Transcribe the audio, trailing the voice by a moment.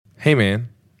Hey, man.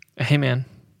 Hey, man.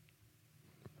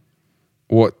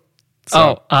 What?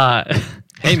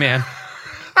 Hey, man.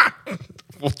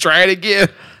 We'll try it again.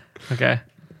 Okay.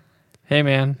 Hey,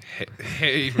 man.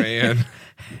 Hey, man.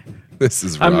 This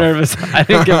is rough. I'm nervous. I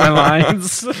didn't get my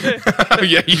lines.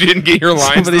 Yeah, you didn't get your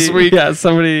lines this week? Yeah,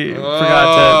 somebody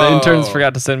the interns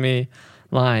forgot to send me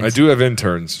lines. I do have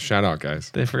interns. Shout out,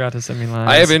 guys. They forgot to send me lines.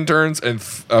 I have interns, and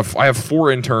I have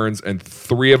 4 interns, and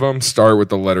 3 of them start with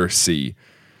the letter C.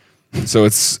 So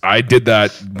I did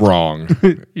that wrong.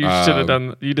 You should have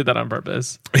done. You did that on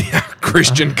purpose. Yeah,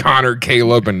 Christian, Connor,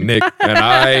 Caleb, and Nick, and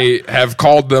I have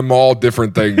called them all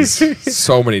different things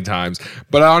so many times.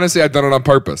 But honestly, I've done it on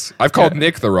purpose. I've called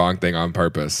Nick the wrong thing on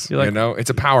purpose. It's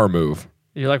a power move.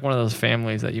 You're like one of those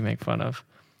families that you make fun of.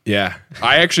 Yeah,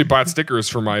 I actually bought stickers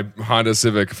for my Honda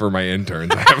Civic for my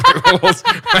interns.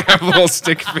 I have little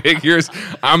stick figures.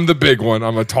 I'm the big one.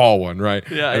 I'm a tall one, right?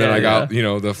 Yeah, and then I got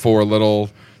the 4 little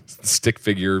stick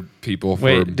figure people.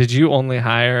 Wait, did you only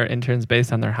hire interns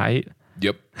based on their height?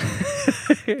 Yep.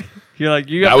 You're like,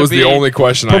 you have that to was be the only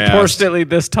question I asked. Proportionately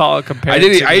this tall compared.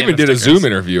 I even did a Zoom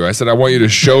interview. I said, I want you to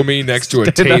show me next to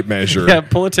a tape measure. Yeah,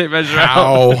 pull a tape measure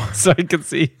How? out so I can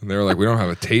see. And they were like, we don't have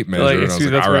a tape measure. Like, and I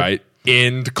was like, all right,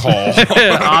 end call.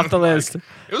 Off the list. It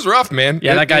was rough, man.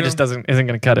 Yeah, that guy just isn't going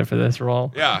to cut it for this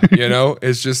role. Yeah,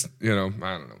 it's just, I don't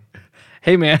know.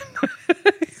 Hey, man.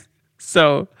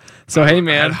 So hey,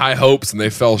 man. I had high hopes and they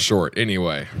fell short.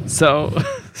 Anyway. So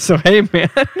hey, man.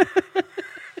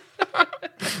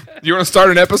 You want to start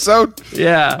an episode?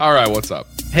 Yeah. All right, what's up?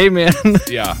 Hey, man.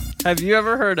 Yeah. Have you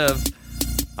ever heard of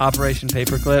Operation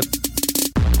Paperclip?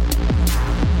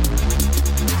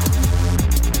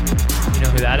 You know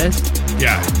who that is?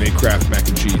 Yeah, make Kraft mac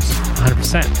and cheese.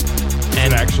 100%.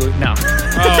 And actually? No.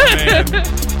 Oh, man.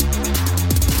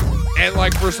 And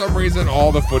like for some reason,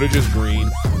 all the footage is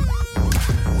green.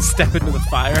 Step into the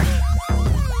fire.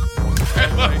 I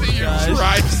love that you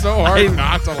tried so hard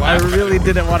not to laugh. I really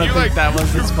didn't want to think that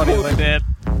was as funny as I did.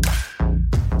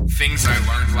 Things I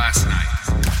learned last night.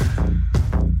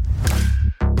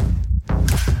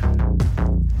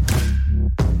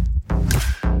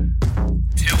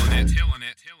 Tilling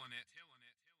it.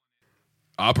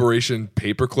 Operation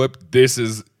Paperclip. This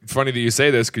is funny that you say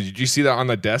this because did you see that on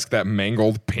the desk? That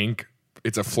mangled pink.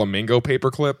 It's a flamingo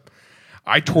paperclip.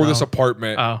 I tore this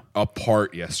apartment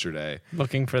apart yesterday.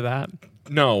 Looking for that?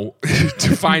 No,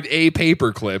 to find a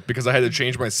paperclip because I had to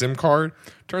change my SIM card.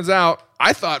 Turns out,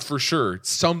 I thought for sure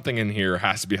something in here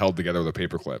has to be held together with a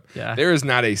paperclip. Yeah. There is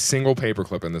not a single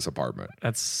paperclip in this apartment.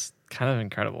 That's kind of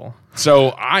incredible. So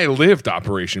I lived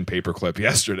Operation Paperclip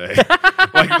yesterday.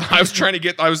 I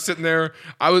was sitting there.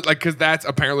 I was like, because that's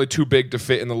apparently too big to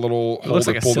fit in the little hole. It looks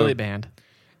like a silly band.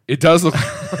 It does look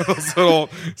like those little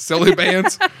silly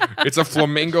bands. It's a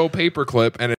flamingo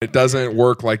paperclip, and it doesn't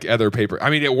work like other paper. I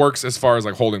mean, it works as far as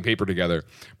like holding paper together,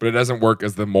 but it doesn't work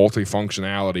as the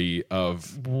multifunctionality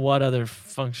of. What other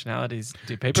functionalities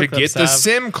do paperclips to get the have?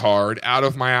 SIM card out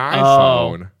of my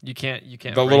iPhone? You can't. The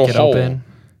break little it hole. Open.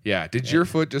 Yeah. Did your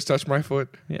foot just touch my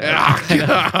foot?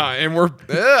 Yeah. And we're.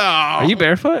 Are you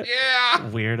barefoot? Yeah.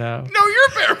 Weirdo. No, you're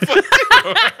barefoot.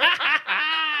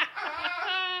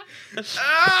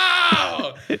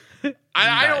 Oh!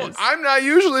 I'm not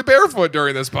usually barefoot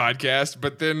during this podcast,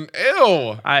 but then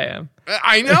ew. I am.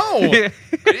 I know. I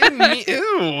didn't mean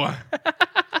ew.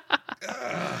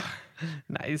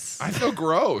 Nice. I feel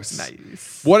gross.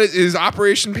 Nice. What is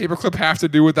Operation Paperclip have to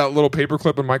do with that little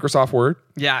paperclip in Microsoft Word?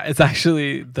 Yeah, it's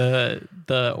actually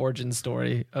the origin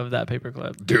story of that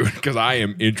paperclip. Dude, because I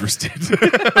am interested.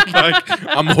 Like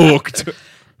I'm hooked.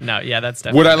 No, yeah, that's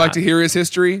definitely Would I like to hear his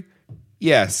history?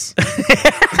 Yes.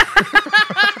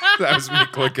 That was me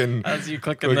clicking. That was you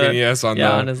clicking yes on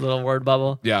on his little word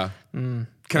bubble. Yeah. Can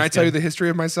I tell you the history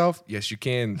of myself? Yes, you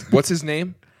can. What's his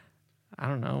name? I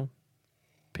don't know.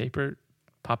 Papel.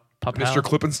 Mr.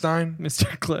 Klippenstein?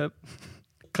 Mr. Clip.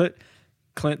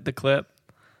 Clint the Clip.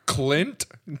 Clint?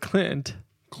 Clint.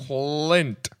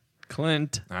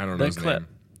 I don't know his name.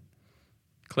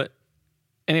 Clip.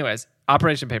 Anyways,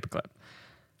 Operation Paperclip.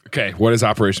 Okay, what is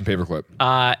Operation Paperclip?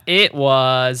 It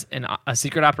was a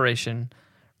secret operation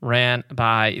ran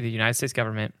by the United States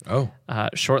government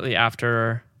shortly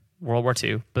after World War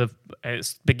II.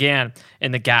 It began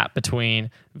in the gap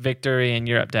between Victory in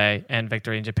Europe Day and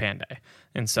Victory in Japan Day.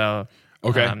 And so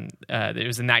it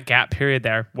was in that gap period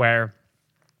there where...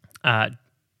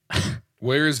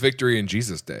 Where is Victory in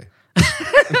Jesus Day?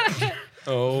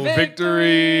 Oh,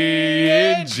 victory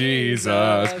in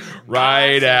Jesus,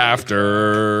 right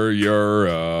after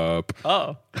Europe.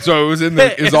 Oh, so it was in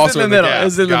the. It's also in the middle. It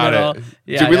was in the middle.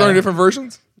 Yeah, did we learn different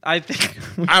versions? I think.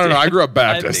 I don't know. I grew up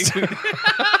Baptist.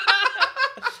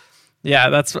 Yeah,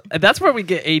 that's where we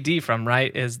get AD from,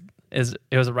 right? Is it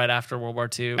was right after World War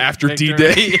II. After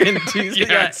D-Day.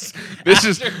 Yes. This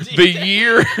is the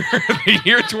year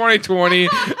 2020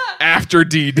 after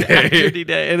D-Day. After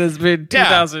D-Day. It has been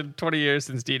 2020 years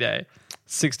since D-Day.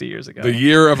 60 years ago. The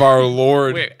year of our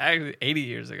Lord. Wait, actually 80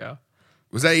 years ago.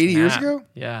 Was that 80 years ago?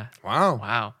 Yeah.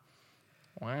 Wow.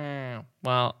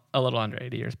 Well, a little under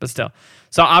 80 years, but still.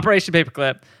 So Operation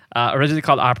Paperclip, originally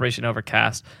called Operation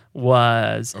Overcast,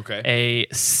 was a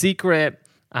secret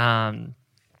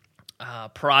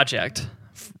project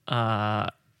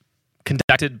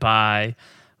conducted by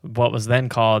what was then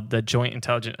called the Joint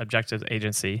Intelligence Objectives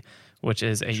Agency, which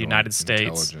is a United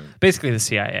States, basically the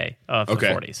CIA of the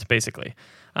 40s, basically.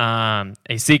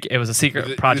 It was a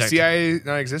secret project. Did the CIA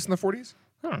not exist in the 40s?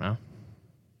 I don't know.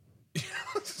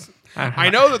 I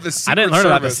know that the Secret Service... I didn't learn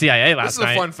about the CIA last night.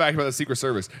 This is a fun fact about the Secret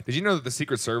Service. Did you know that the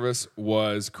Secret Service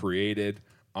was created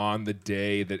on the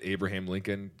day that Abraham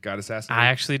Lincoln got assassinated? I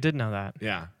actually did know that.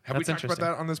 Yeah. Have we talked about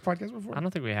that on this podcast before? I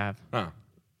don't think we have. Oh.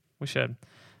 We should.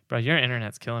 Bro, your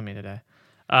internet's killing me today.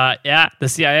 The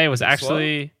CIA was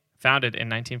actually founded in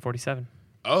 1947.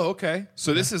 Oh, okay.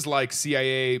 So this is like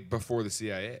CIA before the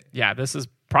CIA. Yeah, this is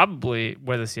probably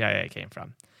where the CIA came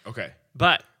from. Okay.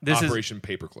 But this Operation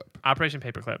Paperclip. Operation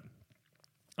Paperclip.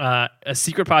 A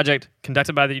secret project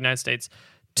conducted by the United States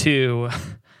to...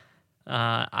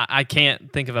 I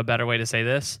can't think of a better way to say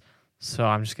this, so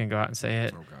I'm just going to go out and say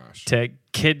it. Oh, gosh. To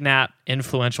kidnap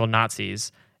influential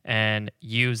Nazis and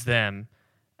use them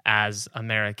as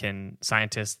American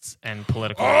scientists and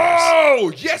political leaders.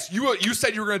 Oh, yes. You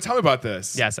said you were going to tell me about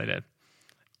this. Yes, I did.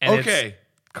 And it's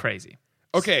crazy.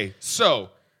 Okay, so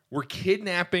we're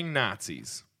kidnapping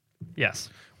Nazis. Yes.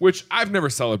 Which I've never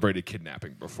celebrated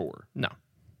kidnapping before. No.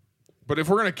 But if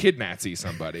we're going to kid Nazi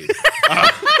somebody...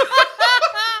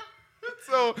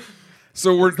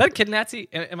 So we're... Is that kid Nazi?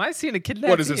 Am I seeing a kid Nazi?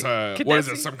 What is this? What is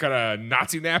this? Some kind of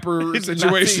Nazi napper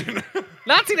situation?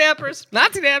 Nazi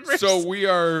nappers. So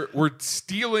we're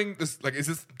stealing this. Like, is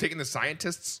this taking the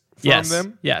scientists from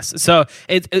them? Yes. So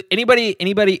it's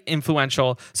anybody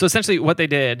influential. So essentially, what they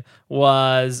did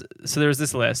was there was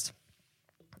this list.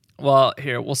 Well,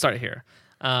 here we'll start here.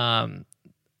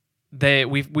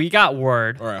 We got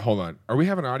word. All right, hold on. Are we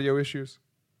having audio issues?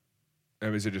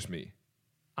 Or is it just me?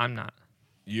 I'm not.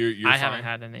 You're I fine? haven't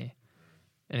had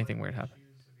anything weird happen.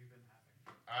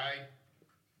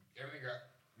 Everything got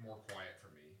more quiet for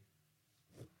me.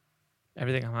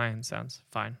 Everything on my end sounds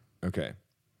fine. Okay.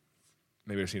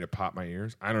 Maybe I just need to pop my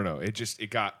ears. I don't know. It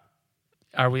got...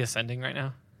 Are we ascending right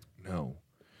now? No.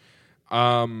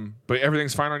 But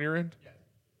everything's fine on your end?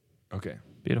 Yeah. Okay.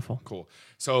 Beautiful. Cool.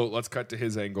 So let's cut to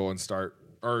his angle and start.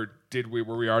 Or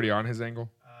were we already on his angle?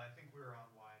 I think we were on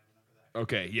wide whenever that.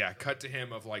 Okay, yeah. Cut to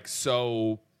him of like,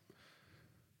 so...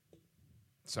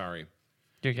 Sorry.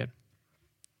 You're good.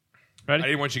 Ready? I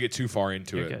didn't want you to get too far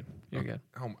into You're it. good. You're good.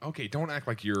 Okay, don't act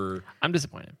like you're... I'm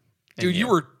disappointed. Dude, you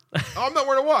were... I'm not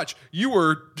wearing a watch. You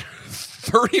were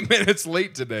 30 minutes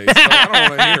late today, so I don't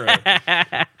want to hear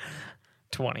it.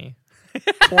 20.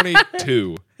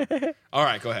 22. All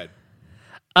right, go ahead.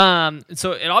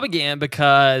 So it all began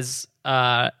because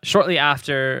shortly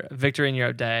after Victory in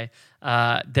Europe Day,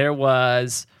 there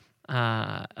was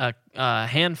a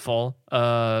handful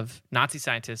of Nazi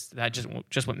scientists that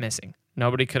just went missing.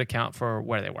 Nobody could account for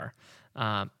where they were.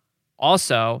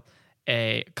 Also,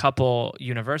 a couple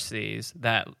universities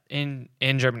that in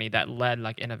Germany that led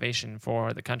like innovation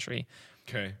for the country.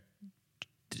 Okay.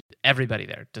 Everybody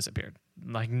there disappeared.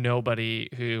 Like nobody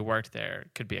who worked there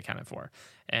could be accounted for.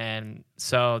 And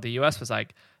so the U.S. was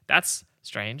like, that's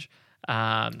strange.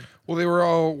 Well, they were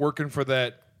all working for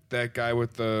that guy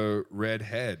with the red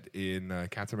head in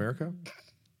Cats America.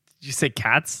 Did you say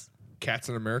cats? Cats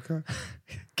in America?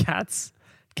 Cats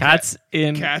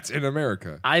in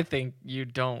America. I think you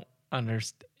don't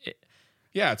understand.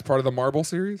 Yeah, it's part of the Marvel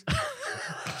series. I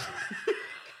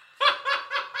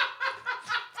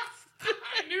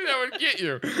knew that would get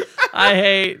you. I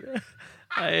hate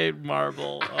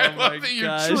Marvel. Oh I my love that you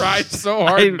gosh. tried so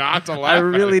hard not to laugh. I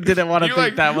really didn't want to think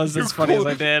like, that was as funny as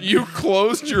I did. You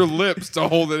closed your lips to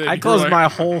hold it in. I closed my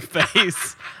whole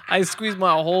face. I squeezed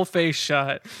my whole face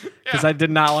shut because I did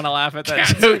not want to laugh at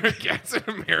that joke. Cats in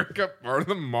America, part of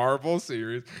the Marvel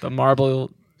series. The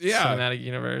Marvel Cinematic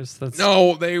Universe.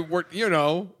 No, they were,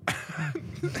 anyway.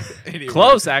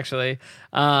 Close, actually.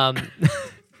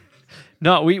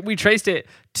 No, we traced it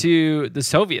to the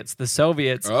Soviets. The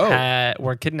Soviets Oh.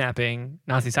 were kidnapping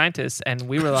Nazi scientists, and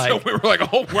we were like, So we were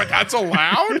like, oh, what? That's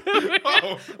allowed?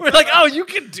 Oh, we're like, oh, you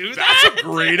can do that. that's a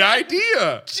great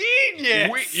idea.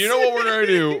 Genius. You know what we're going to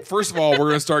do? First of all, we're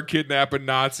going to start kidnapping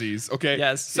Nazis. Okay.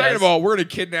 Yes, Second of yes. all, we're going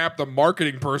to kidnap the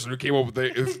marketing person who came up with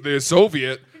the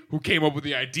Soviet who came up with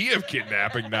the idea of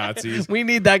kidnapping Nazis. We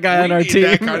need that guy on our We need team.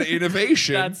 that kind of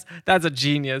innovation. That's a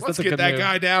genius. Let's That's a get good that move.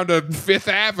 guy down to Fifth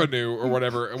Avenue or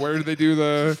whatever. Where do they do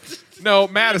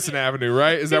Madison Avenue,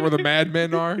 right? Is that where the Mad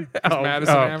Men are?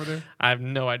 Madison Avenue? I have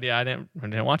no idea. I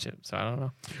didn't watch it, so I don't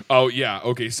know. Oh, yeah.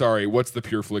 Okay, sorry. What's the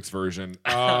Pure Flix version?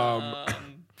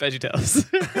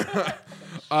 VeggieTales.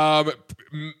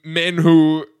 Men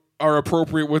who are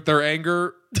appropriate with their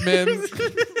anger. Men.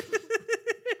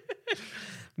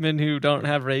 Men who don't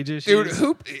have rage Dude,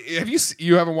 issues.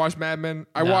 you haven't watched Mad Men?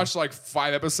 I No. watched like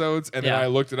 5 episodes and then Yeah. I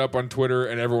looked it up on Twitter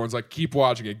and everyone's like, keep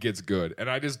watching, it gets good. And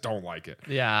I just don't like it.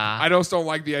 Yeah. I just don't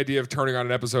like the idea of turning on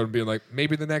an episode and being like,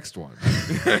 maybe the next one.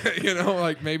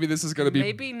 Like maybe this is going to be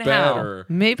Maybe now. better.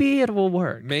 Maybe it will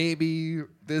work. Maybe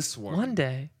this one. One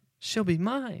day she'll be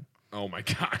mine. Oh my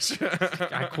gosh.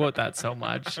 I quote that so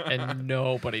much, and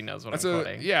nobody knows what I'm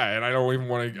quoting. Yeah, and I don't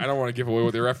want to give away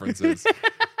what the reference is.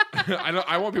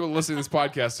 I want people to listen to this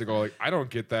podcast to go like, I don't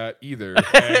get that either.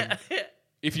 And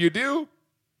if you do,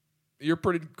 you're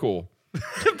pretty cool.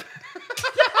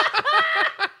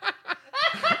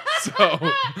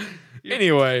 So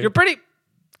anyway, You're pretty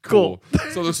cool.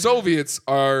 So the Soviets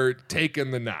are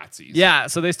taking the Nazis. Yeah,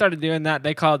 so they started doing that.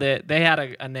 They called it, they had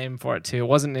a name for it too. It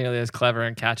wasn't nearly as clever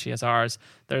and catchy as ours.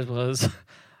 Theirs was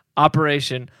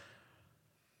Operation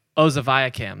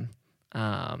Ozaviakim.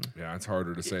 Yeah, it's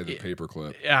harder to say than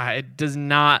Paperclip. Yeah, it does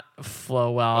not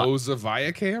flow well.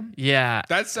 Ozaviakim? Yeah.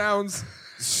 That sounds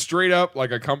straight up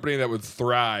like a company that would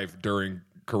thrive during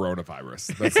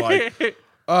coronavirus. That's like,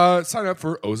 sign up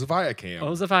for Ozaviakim.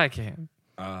 Ozaviakim.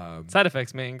 Side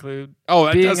effects may include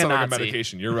That being does sound a like a Nazi.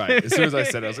 medication. You're right. As soon as I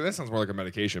said it, I was like, that sounds more like a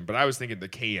medication. But I was thinking the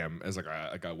cam as like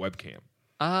a webcam.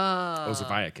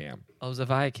 Ozaviakim.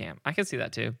 Ozaviakim. I can see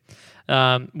that too.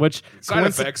 Which Side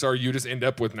effects are you just end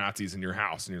up with Nazis in your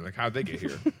house, and you're like, how'd they get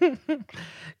here?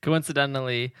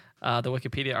 coincidentally, the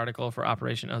Wikipedia article for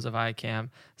Operation Ozaviakim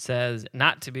says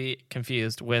not to be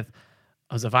confused with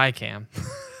Ozaviakim.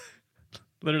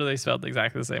 Literally spelled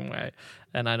exactly the same way,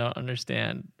 and I don't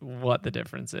understand what the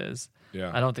difference is. Yeah.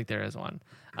 I don't think there is one.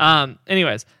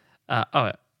 Anyways,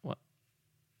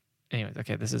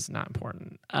 okay, this is not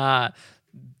important.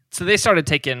 So they started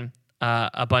taking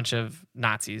a bunch of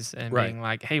Nazis and being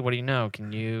like, "Hey, what do you know?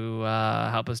 Can you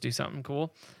help us do something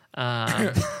cool?"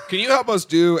 Can you help us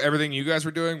do everything you guys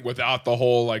were doing without the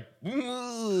whole like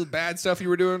bad stuff you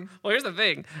were doing? Well, here's the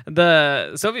thing: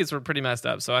 the Soviets were pretty messed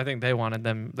up, so I think they wanted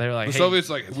them. They were like, The "Hey, Soviets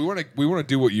like we want to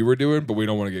do what you were doing, but we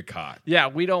don't want to get caught. yeah,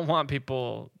 we don't want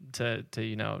people to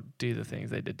do the things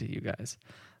they did to you guys."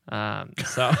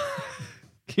 So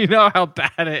you know how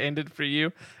bad it ended for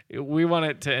you. We want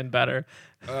it to end better.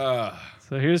 So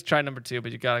here's try number 2,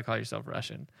 but you gotta call yourself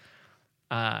Russian.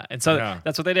 And so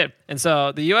that's what they did. And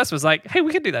so the U.S. was like, hey,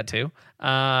 we can do that too.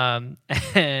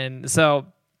 And so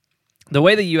the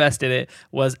way the U.S. did it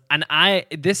was,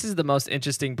 this is the most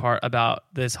interesting part about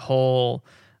this whole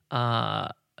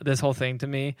thing to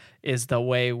me, is the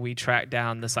way we tracked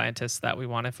down the scientists that we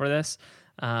wanted for this.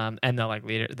 And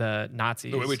the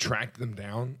Nazis. The way we tracked them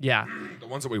down? Yeah. The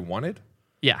ones that we wanted?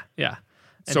 Yeah. Yeah.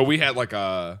 So we had like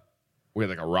a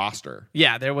roster.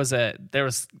 Yeah, there was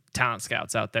talent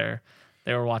scouts out there.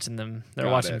 They were watching them. They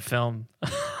were watching film.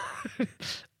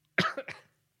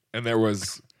 And there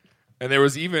was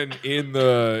even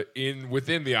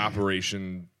within the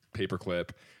Operation Paperclip,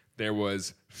 there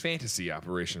was Fantasy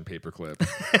Operation Paperclip.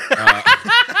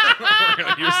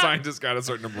 Your scientist got a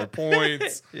certain number of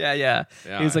points. Yeah.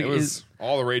 He was like, it was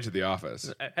all the rage at the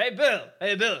office. Hey Bill,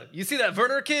 you see that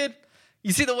Werner kid?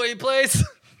 You see the way he plays?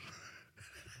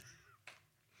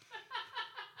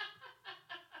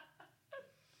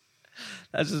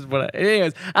 That's just what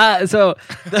anyways. So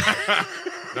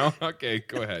no, okay,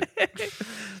 go ahead.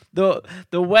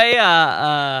 the way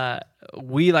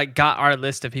we got our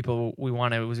list of people we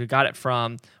wanted was we got it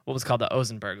from what was called the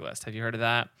Ozenberg list. Have you heard of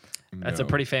that? That's a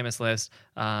pretty famous list.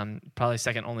 Probably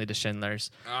second only to Schindler's.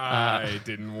 I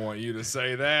didn't want you to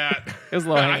say that. It was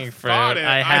low hanging fruit.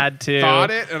 I had to.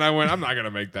 Thought it, and I went, I'm not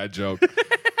gonna make that joke.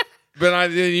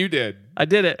 But you did. I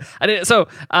did it. So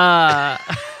yeah,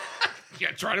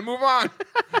 try to move on.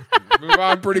 Move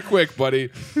on pretty quick,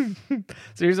 buddy. So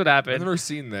here's what happened. I've never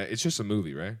seen that. It's just a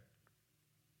movie, right?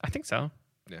 I think so.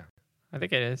 Yeah. I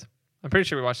think it is. I'm pretty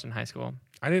sure we watched it in high school.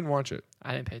 I didn't watch it.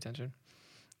 I didn't pay attention.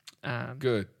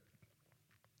 Good.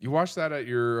 You watch that at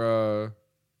your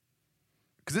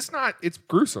because it's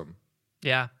gruesome.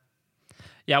 Yeah.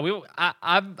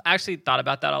 I've actually thought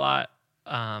about that a lot.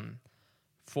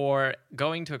 For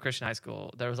going to a Christian high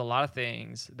school, there was a lot of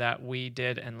things that we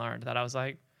did and learned that I was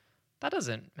like, that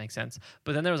doesn't make sense.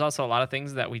 But then there was also a lot of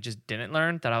things that we just didn't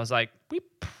learn that I was like, we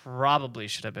probably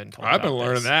should have been told. I've been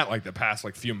learning that like the past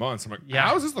like few months. I'm like,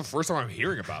 how is this the first time I'm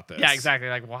hearing about this? Yeah, exactly.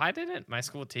 Like, why didn't my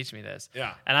school teach me this?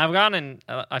 Yeah. And I've gone and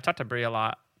I talked to Brie a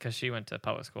lot because she went to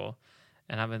public school,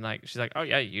 and I've been like, she's like, oh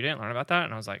yeah, you didn't learn about that,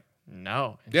 and I was like,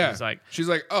 no. And she's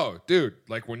like, oh, dude,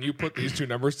 like when you put these two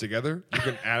numbers together, you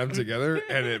can add them together,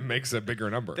 and it makes a bigger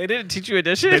number. They didn't teach you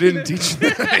addition? They didn't teach you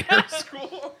that at your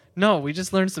school? No, we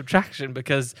just learned subtraction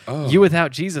because you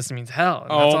without Jesus means hell.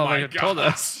 And that's all they told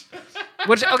us.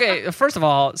 Which, okay, first of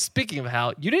all, speaking of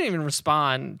hell, you didn't even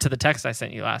respond to the text I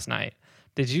sent you last night.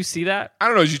 Did you see that? I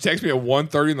don't know. Did you text me at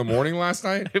 1:30 in the morning last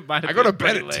night? I go to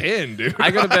bed at 10, dude. I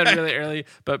go to bed really early,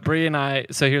 but Bree and I,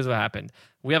 so here's what happened.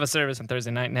 We have a service on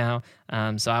Thursday night now,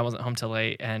 so I wasn't home till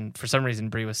late, and for some reason,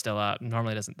 Bree was still up.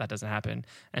 Normally that doesn't happen.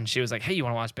 And she was like, hey, you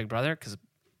want to watch Big Brother? Because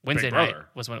Wednesday night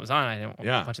was when it was on. I didn't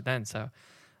watch it then, so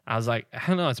I was like, I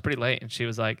don't know, it's pretty late. And she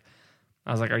was like,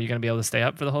 I was like, are you going to be able to stay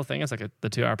up for the whole thing? It's like the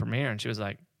 2-hour premiere. And she was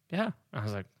like, yeah. I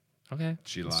was like, okay,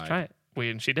 let's try it.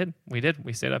 She did. We did.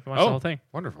 We stayed up and watched the whole thing.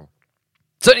 Wonderful.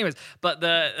 So anyways, but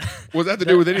what does that have to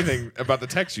do with anything about the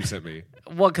text you sent me?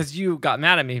 Well, because you got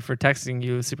mad at me for texting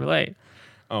you super late.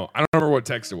 Oh, I don't remember what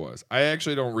text it was. I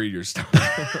actually don't read your stuff.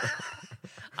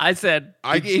 I said...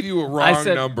 I gave you a wrong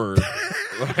number.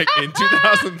 Like in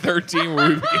 2013 when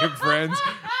we became friends,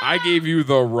 I gave you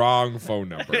the wrong phone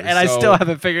number. And I still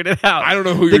haven't figured it out. I don't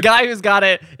know who the guy who's got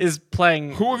it is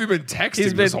playing. Who have you been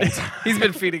texting this whole time? He's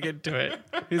been feeding into it.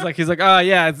 He's like, oh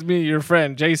yeah, it's me, your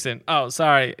friend, Jason. Oh,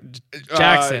 sorry,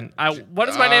 Jackson. What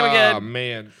is my name again? Oh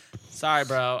man. Sorry,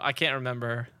 bro. I can't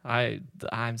remember.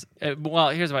 Well,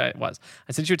 here's what it was.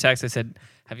 I sent you a text. I said,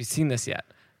 have you seen this yet?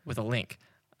 With a link.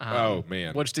 Oh,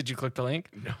 man. Which, did you click the link?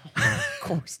 No, of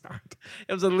course not.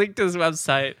 It was a link to this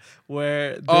website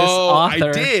where this author...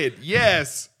 I did.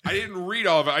 Yes. I didn't read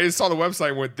all of it. I just saw the website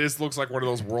and went, this looks like one of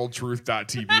those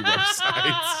worldtruth.tv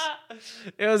websites.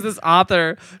 It was this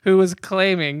author who was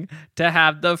claiming to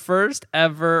have the first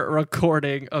ever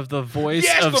recording of the voice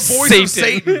of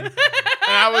Satan. And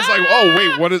I was like, oh,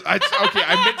 wait, what is... Okay,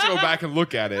 I meant to go back and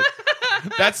look at it.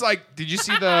 That's like, did you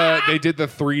see they did the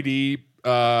 3D...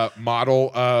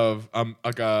 model of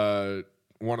like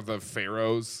one of the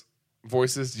pharaoh's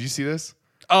voices. Did you see this?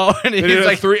 Oh, and he's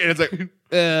like three, and it's like,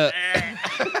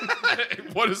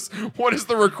 what does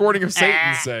the recording of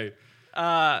Satan say?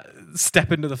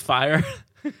 Step into the fire.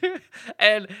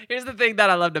 And here's the thing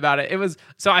that I loved about it. It was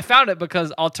so I found it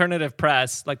because Alternative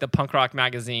Press, like the punk rock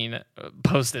magazine,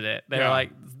 posted it. They were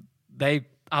like, I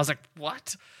was like,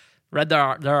 what? Read their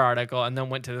article and then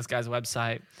went to this guy's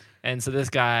website, and so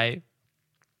this guy.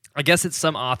 I guess it's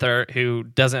some author who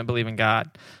doesn't believe in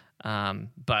God,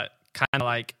 but kind of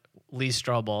like Lee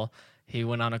Strobel, he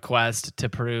went on a quest to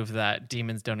prove that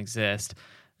demons don't exist.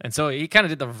 And so he kind of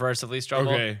did the reverse of Lee Strobel.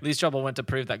 Okay. Lee Strobel went to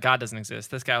prove that God doesn't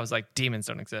exist. This guy was like, demons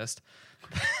don't exist.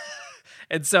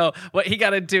 And so what he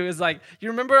got into is like, you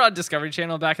remember on Discovery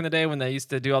Channel back in the day when they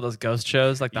used to do all those ghost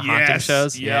shows, like the haunting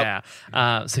shows? Yep.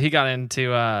 Yeah. So he got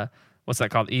into, what's that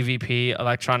called? EVP,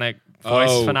 electronic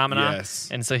voice phenomena. Yes.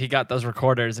 And so he got those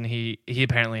recorders, and he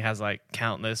apparently has like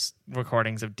countless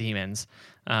recordings of demons.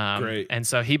 Great. And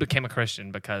so he became a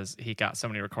Christian because he got so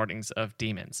many recordings of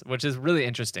demons, which is really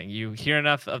interesting. You hear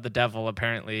enough of the devil,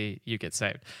 apparently you get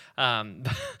saved.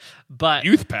 But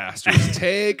youth pastors,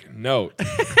 take note.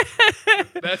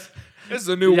 This is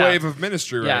a new wave of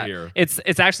ministry right here.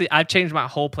 It's actually, I've changed my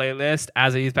whole playlist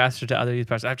as a youth pastor to other youth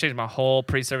pastors. I've changed my whole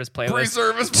pre-service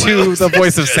playlist to the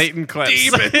voice of Satan clips.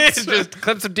 Demons. Just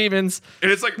clips of demons.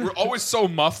 And it's like, we're always so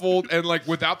muffled, and like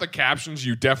without the captions,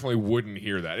 you definitely wouldn't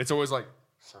hear that. It's always like,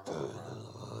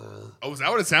 oh, is that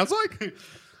what it sounds like?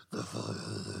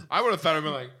 I would have thought it would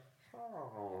be like,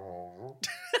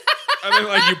 and then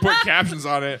like you put captions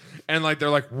on it, and like they're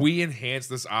like, we enhance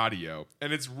this audio,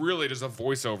 and it's really just a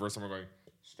voiceover of someone going,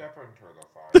 step into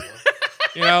the fire,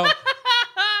 you know.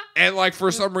 And like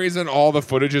for some reason, all the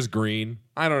footage is green.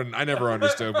 I never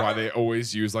understood why they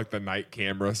always use like the night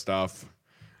camera stuff.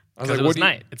 I was like, it was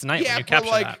night. It's night when you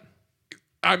capture that.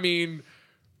 I mean,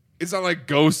 it's not like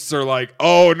ghosts are like,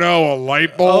 oh no, a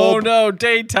light bulb. Oh no,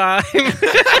 daytime.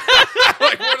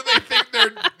 Like, what do they think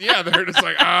they're just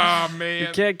like, ah, man. You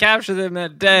can't capture them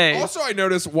at day. Also, I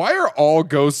noticed, why are all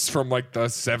ghosts from like the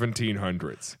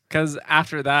 1700s? Because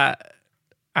after that,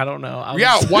 I don't know.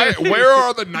 Where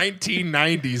are the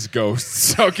 1990s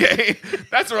ghosts? Okay,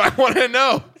 that's what I want to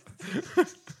know.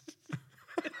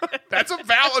 That's a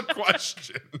valid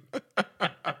question.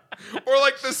 Or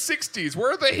like the 60s.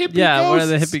 Where are the hippie ghosts? Yeah, where are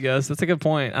the hippie ghosts? That's a good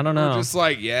point. I don't know. They're just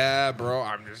like, yeah, bro,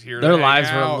 I'm just here Their to hang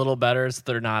lives were out. a little better, so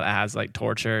they're not as like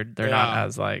tortured. They're not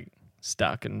as like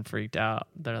stuck and freaked out.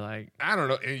 They're like, I don't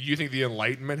know. You think the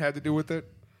Enlightenment had to do with it?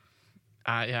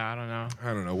 yeah, I don't know.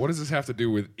 I don't know. What does this have to do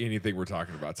with anything we're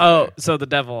talking about today? Oh, so the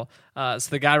devil. So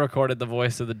the guy recorded the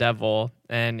voice of the devil,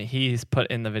 and he's put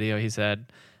in the video. He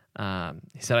said, I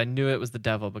knew it was the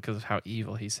devil because of how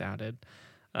evil he sounded.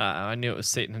 I knew it was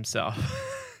Satan himself.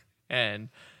 And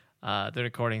the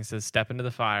recording says, "Step into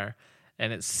the fire,"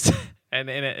 and it's and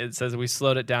in it says, "We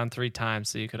slowed it down 3 times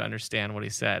so you could understand what he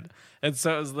said." And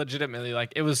so it was legitimately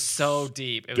like it was so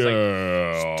deep. It was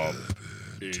like.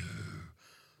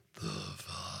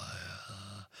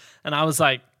 And I was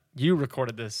like, you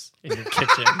recorded this in your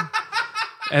kitchen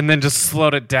and then just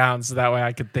slowed it down so that way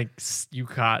I could think you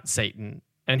caught Satan.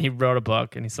 And he wrote a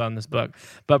book and he saw in this book.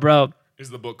 But, bro. Is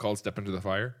the book called Step Into the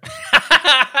Fire?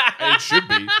 It should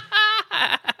be.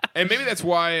 And maybe that's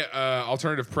why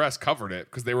Alternative Press covered it,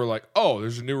 because they were like, oh,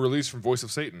 there's a new release from Voice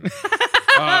of Satan.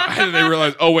 And then they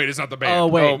realized, oh, wait, it's not the band. Oh,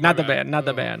 wait, not the band. Not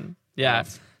the band. Yeah.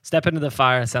 Step Into the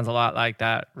Fire sounds a lot like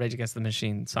that Rage Against the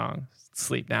Machine song,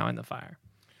 Sleep Now in the Fire.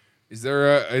 Is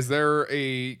there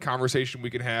a conversation we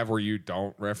can have where you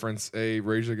don't reference a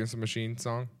Rage Against the Machine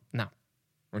song? No.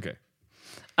 Okay.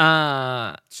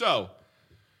 So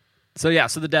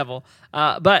the devil.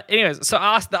 But anyways, so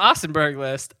the Austenberg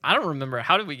list, I don't remember.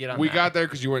 How did we get on that? We got there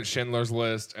because you went Schindler's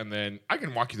List, and then I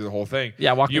can walk you through the whole thing.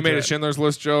 Yeah, you made a Schindler's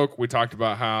List joke. We talked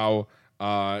about how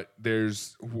why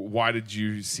did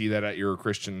you see that at your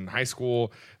Christian high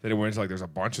school? Then it went into like there's a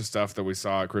bunch of stuff that we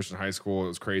saw at Christian high school. It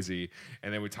was crazy.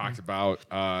 And then we talked about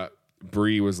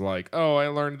Bree was like, oh, I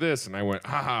learned this, and I went,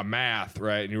 haha, math,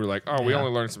 right? And you were like, oh, we only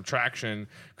learned subtraction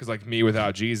because like me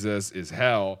without Jesus is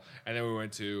hell. And then we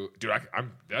went to, dude,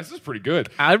 this is pretty good.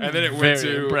 I'm and then it very went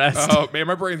to, impressed. Oh man,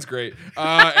 my brain's great.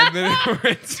 And then it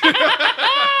went to.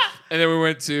 And then we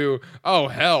went to, oh,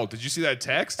 hell, did you see that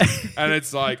text? And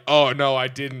it's like, oh, no, I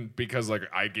didn't, because like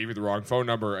I gave you the wrong phone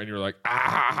number. And you're like,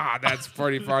 that's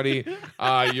pretty funny.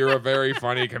 You're a very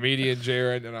funny comedian,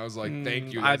 Jared. And I was like,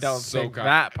 thank you. That's I don't so think kind.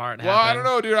 that part Well, happened. I don't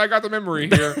know, dude. I got the memory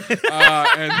here.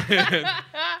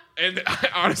 And I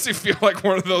honestly feel like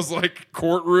one of those like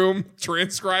courtroom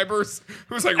transcribers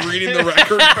who's like reading the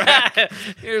record back.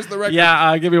 Here's the record.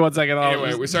 Yeah, give me 1 second.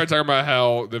 Anyway, we started talking about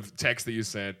hell, the text that you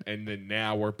sent, and then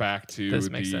now we're back to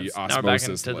the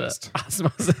osmosis list. The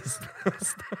osmosis.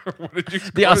 What did you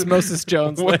The Osmosis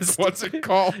Jones list. What's it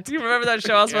called? Do you remember that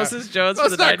show, Osmosis Jones?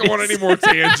 Let's not go on 90s? any more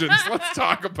tangents. Let's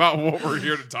talk about what we're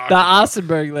here to talk The about.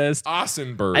 Austenberg list.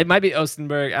 Austenberg. It might be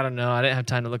Ostenberg. I don't know. I didn't have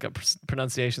time to look up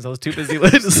pronunciations. I was too busy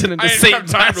listening to I didn't Satan have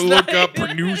time to look night. up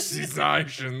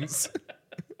pronunciations.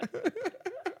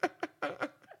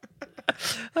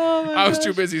 I was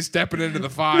too busy stepping into the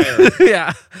fire.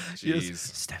 Yeah. Jeez.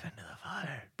 Just step into the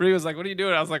fire. Bree was like, what are you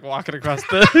doing? I was like walking across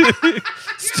the...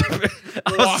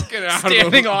 Walking out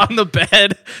standing on the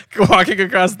bed, walking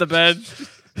across the bed.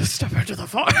 Step into the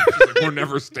fire. Like, we're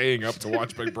never staying up to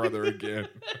watch Big Brother again.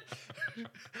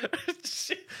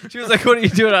 She was like, what are you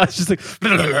doing? I was just like...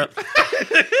 What?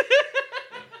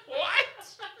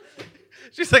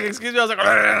 She's like, excuse me. I was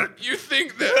like... You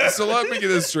think that... So let me get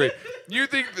this straight. You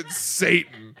think that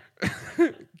Satan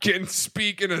can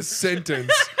speak in a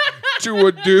sentence to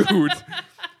a dude,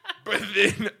 but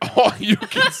then all you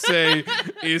can say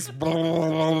is blah, blah,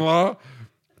 blah, blah.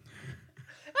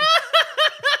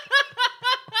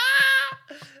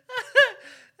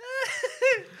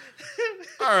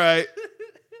 All right.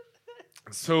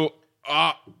 So,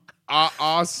 Ostenberg.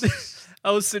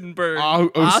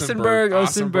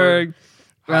 Ostenberg.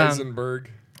 Heisenberg.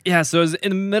 Yeah, so it was in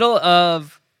the middle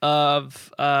of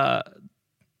the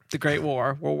Great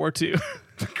War, World War II.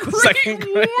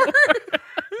 Great War?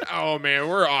 Oh, man,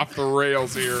 we're off the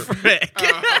rails here.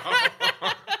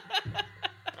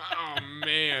 Oh,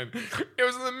 man. It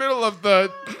was in the middle of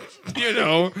the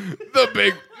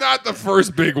big, not the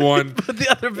first big one. But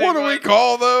the other big what do one. we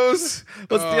call those?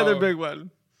 What's the other big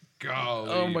one?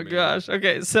 Golly, Oh my man. gosh.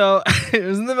 Okay, so it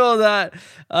was in the middle of that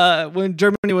when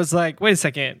Germany was like, wait a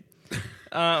second.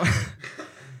 The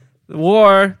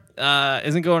war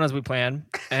isn't going as we planned,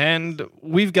 and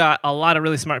we've got a lot of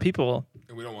really smart people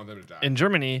And we don't want them to die. in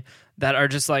Germany that are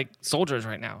just like soldiers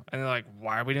right now. And they're like,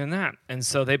 why are we doing that? And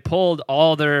so they pulled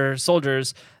all their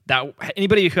soldiers, that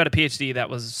anybody who had a PhD that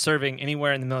was serving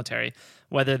anywhere in the military,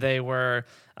 whether they were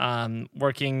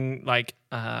working like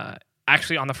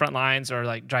actually on the front lines or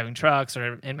like driving trucks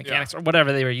or in mechanics or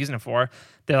whatever they were using it for.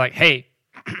 They're like, hey,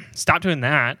 stop doing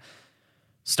that.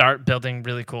 start building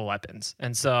really cool weapons.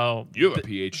 And so you have a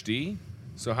PhD.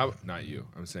 So how? Not you.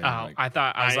 I'm saying. I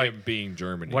thought I was like being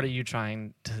Germany. What are you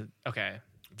trying to? Okay,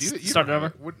 you start it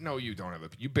over. No, you don't have a.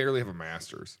 You barely have a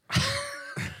master's.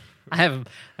 I have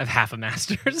half a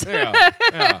master's.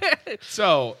 yeah.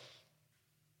 So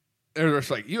they're just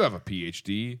like, you have a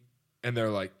PhD, and they're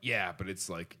like, yeah, but it's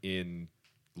like in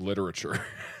literature,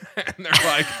 and they're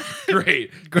like,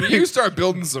 great. Can you start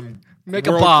building some make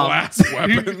a bomb class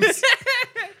weapons?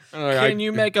 Like, Can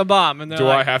you make a bomb? And do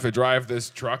I have to drive this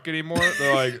truck anymore?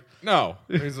 They're like, no.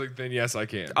 And he's like, then yes, I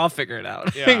can. I'll figure it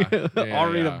out. Yeah.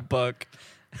 I'll read a book.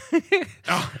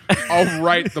 I'll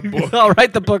write the book. I'll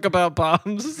write the book about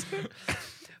bombs.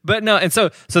 But no, and so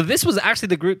this was actually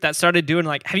the group that started doing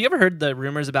like. Have you ever heard the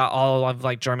rumors about all of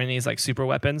like Germany's like super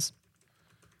weapons?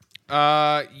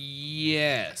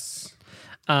 Yes.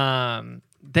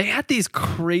 They had these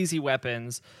crazy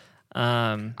weapons.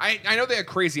 I know they had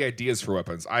crazy ideas for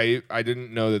weapons. I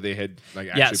didn't know that they had like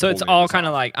actually yeah. So pulled it's all kind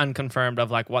of off. like unconfirmed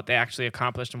of like what they actually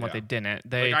accomplished and what they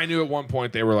didn't. Like I knew at one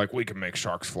point they were like, we can make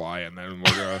sharks fly and then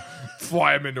we're gonna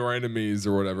fly them into our enemies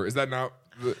or whatever. Is that not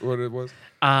what it was?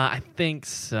 I think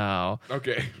so.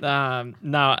 Okay. No.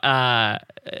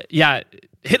 Yeah.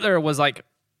 Hitler was like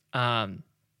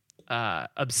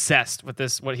obsessed with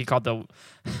this what he called the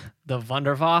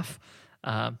Wunderwaffe,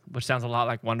 which sounds a lot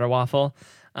like Wonder Waffle.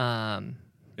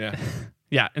 Yeah.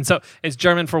 Yeah, and so it's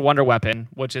German for wonder weapon,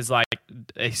 which is like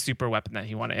a super weapon that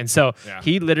he wanted. And so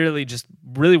he literally just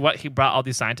really what he brought all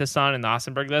these scientists on in the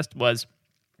Ausenberg list was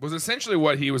essentially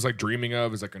what he was like dreaming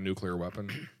of is like a nuclear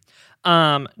weapon.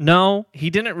 No, he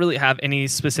didn't really have any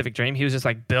specific dream. He was just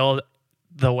like build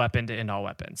the weapon to end all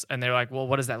weapons. And they're like, well,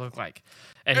 what does that look like?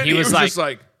 And he was like, just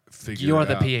like figure you're it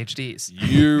the out. PhDs.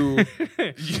 You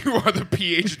are the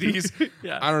PhDs.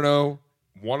 Yeah. I don't know.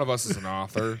 One of us is an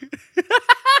author.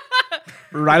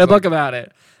 Write a book about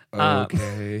it.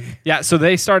 Okay. Yeah, so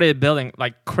they started building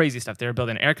like crazy stuff. They were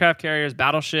building aircraft carriers,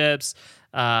 battleships,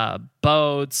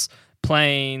 boats,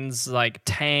 planes, like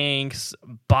tanks,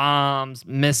 bombs,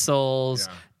 missiles,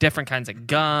 different kinds of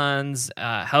guns,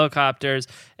 helicopters,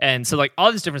 and so like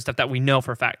all this different stuff that we know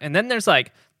for a fact. And then there's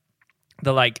like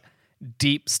the like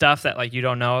deep stuff that like you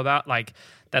don't know about, like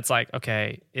that's like,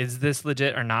 okay, is this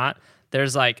legit or not?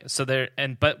 There's like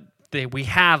we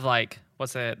have like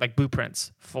what's it like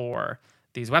blueprints for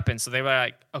these weapons. So they were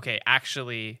like, okay,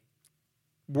 actually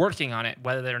working on it,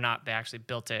 whether or not they actually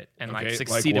built it and like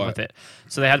succeeded with it.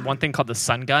 So they had one thing called the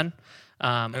sun gun.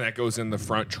 And that goes in the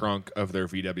front trunk of their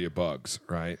VW Bugs,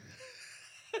 right?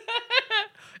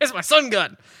 It's my sun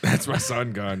gun. That's my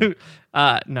sun gun.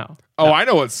 No. Oh, I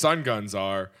know what sun guns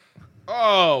are.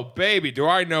 Oh, baby, do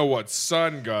I know what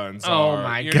sun guns are? Oh,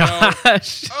 my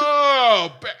gosh.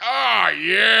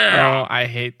 Yeah. Oh, I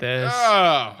hate this.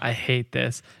 Oh. I hate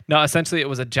this. No, essentially, it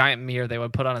was a giant mirror they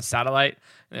would put on a satellite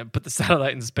and put the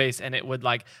satellite in space, and it would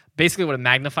like basically what a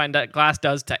magnifying glass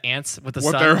does to ants with the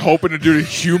sun. What they're hoping to do to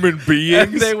human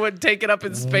beings? And they would take it up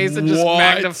in space and just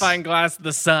magnifying glass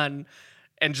the sun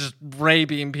and just ray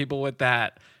beam people with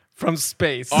that from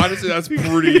space. Honestly, that's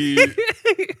pretty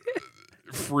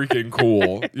freaking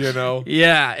cool, you know?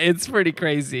 Yeah, it's pretty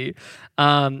crazy.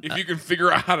 If you can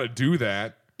figure out how to do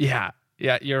that. Yeah,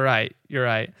 you're right.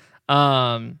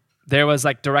 There was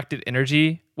like directed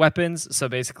energy weapons. So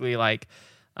basically like,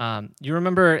 you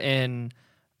remember in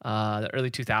the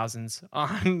early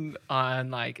 2000s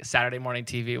on like Saturday morning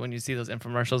TV when you see those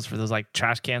infomercials for those like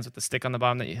trash cans with the stick on the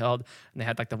bottom that you held and they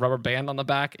had like the rubber band on the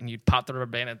back and you'd pop the rubber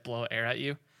band and blow air at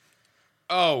you.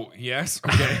 Oh, yes.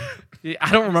 Okay. Yeah,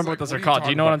 I don't remember what those are called. Do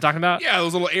you know what I'm talking about? Yeah,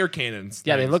 those little air cannons.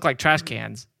 Yeah, they look like trash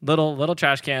cans. Little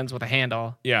trash cans with a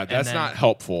handle. Yeah, that's not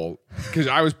helpful because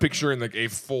I was picturing like a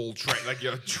full like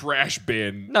a trash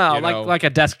bin. No, like a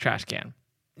desk trash can.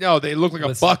 No, they look like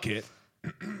a bucket.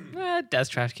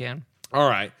 Desk trash can. All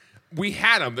right. We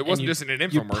had them. It wasn't just in an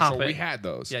infomercial. We had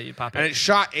those. Yeah, you pop it. And it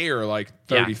shot air like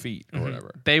 30 feet or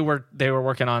whatever. They were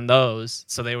working on those,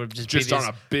 so they would just on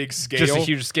a big scale. Just a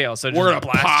huge scale. So we're going to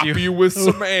pop you with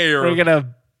some air. We're going to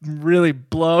really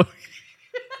blow.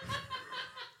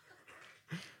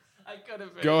 I could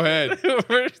have been. Go ahead.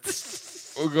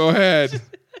 Well, go ahead.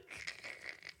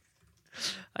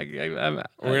 We're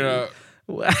going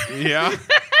to... Yeah?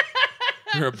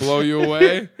 We're going to blow you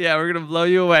away? Yeah, we're going to blow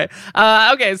you away.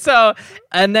 Okay, so,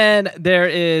 and then there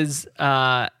is,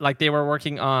 like they were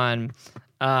working on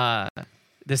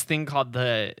this thing called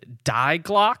the Die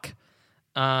Glock.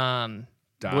 Die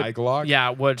Glock? Yeah,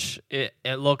 which it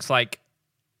looks like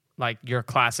your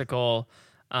classical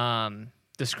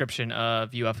description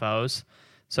of UFOs.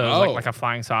 So it's like a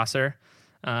flying saucer.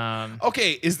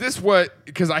 Okay, is this what,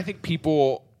 because I think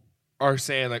people are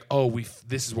saying like, "Oh,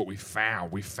 this is what we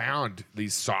found. We found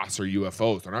these saucer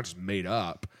UFOs. They're not just made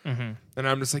up." Mm-hmm. And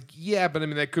I'm just like, "Yeah, but I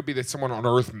mean, that could be that someone on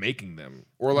Earth making them,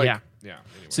 or like, yeah." Anyway.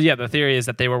 So yeah, the theory is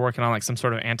that they were working on like some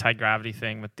sort of anti-gravity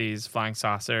thing with these flying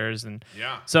saucers, and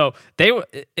so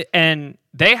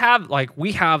they have like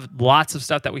we have lots of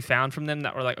stuff that we found from them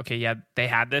that were like, okay, yeah, they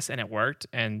had this and it worked,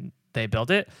 and they built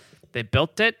it.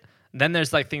 Then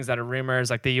there's like things that are rumors,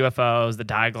 like the UFOs, the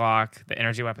Die Glock, the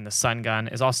energy weapon, the sun gun,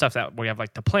 is all stuff that we have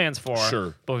like the plans for.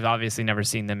 Sure. But we've obviously never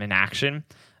seen them in action.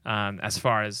 As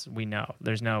far as we know,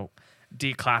 there's no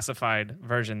declassified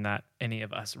version that any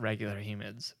of us regular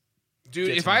humans. Dude,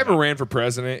 if I ever ran for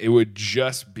president, it would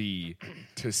just be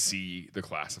to see the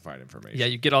classified information. Yeah,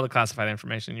 you get all the classified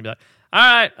information. You'd be like, all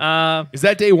right. Is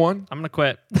that day one? I'm going to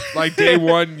quit. Like day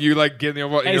one, you like get in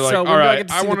the and you're like, all right,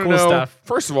 I want to know. Stuff.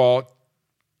 First of all,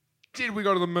 did we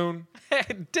go to the moon?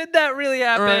 Did that really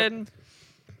happen?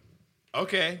 Right.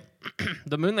 Okay.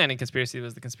 The moon landing conspiracy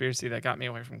was the conspiracy that got me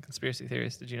away from conspiracy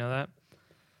theories. Did you know that?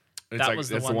 That's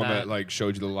the one that like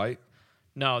showed you the light?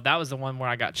 No, that was the one where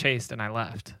I got chased and I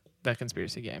left. That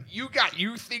conspiracy game. You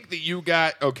think that you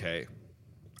got okay.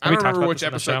 I don't remember which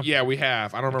episode. Yeah, we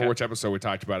have. I don't remember which episode we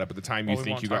talked about it, but the time you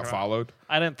think you got followed.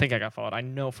 I didn't think I got followed. I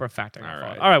know for a fact I got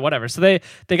followed. All right, whatever. So they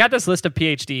got this list of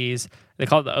PhDs. They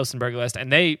call it the Osenberg list,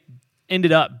 and they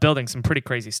ended up building some pretty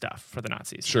crazy stuff for the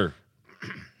Nazis. Sure.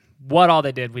 What all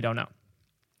they did, we don't know.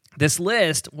 This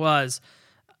list was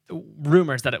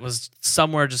rumors that it was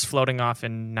somewhere just floating off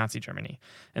in Nazi Germany.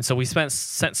 And so we sent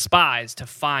spies to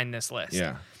find this list.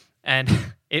 Yeah. And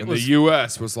the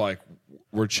U.S. was like,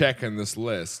 we're checking this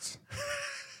list.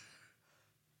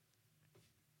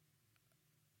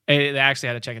 They actually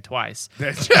had to check it twice.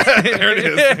 There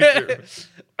it is.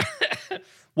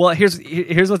 Well, here's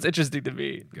what's interesting to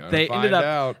me. They ended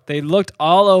up. They looked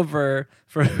all over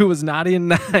for who was naughty and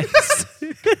nice.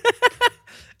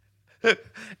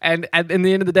 And in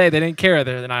the end of the day, they didn't care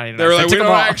whether they're naughty and nice. They were like, we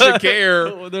don't actually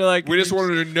care. They're like, we just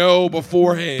wanted to know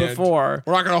beforehand. We're not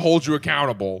going to hold you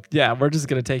accountable. Yeah, we're just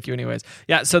going to take you anyways.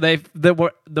 Yeah, so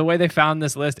the way they found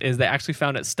this list is they actually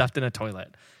found it stuffed in a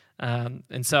toilet.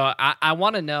 And so I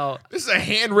want to know. This is a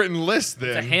handwritten list, then.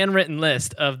 It's a handwritten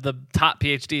list of the top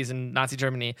PhDs in Nazi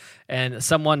Germany, and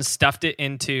someone stuffed it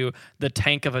into the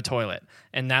tank of a toilet.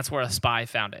 And that's where a spy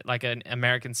found it. Like an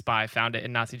American spy found it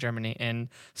in Nazi Germany and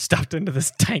stuffed into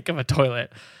this tank of a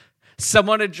toilet.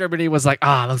 Someone in Germany was like,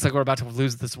 looks like we're about to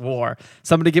lose this war.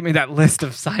 Somebody give me that list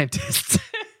of scientists.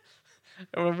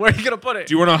 Where are you going to put it?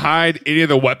 Do you want to hide any of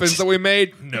the weapons that we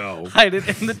made? No. Hide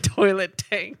it in the toilet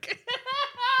tank.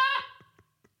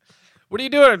 What are you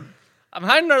doing? I'm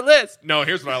hiding our list. No,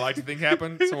 here's what I like to think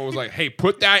happened. Someone was like, hey,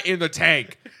 put that in the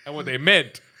tank. And what they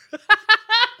meant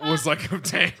was like a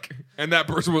tank. And that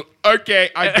person was, okay,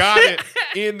 I got it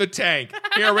in the tank.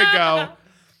 Here we go.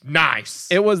 Nice.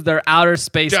 It was their outer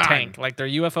space tank, like their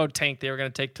UFO tank they were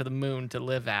going to take to the moon to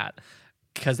live at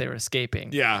because they were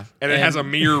escaping. Yeah, and it has a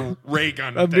mirror ray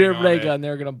gun. A mirror ray gun they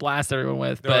were going to blast everyone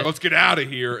with. They're like, let's get out of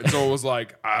here. And so it was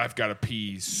like, I've got to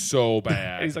pee so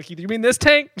bad. And he's like, you mean this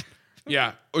tank?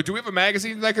 Yeah. Oh, do we have a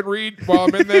magazine that I could read while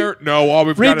I'm in there? No, all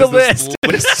we've got is this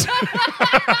list.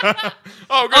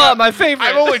 Oh, God. Oh, my favorite.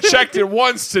 I've only checked it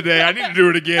once today. I need to do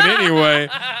it again anyway.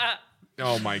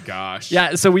 Oh, my gosh.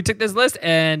 Yeah, so we took this list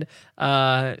and...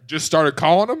 just started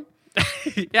calling them?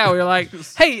 Yeah, we were like,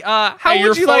 hey, how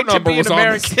would you like to be an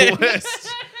American?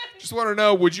 Just want to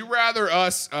know, would you rather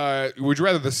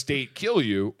the state kill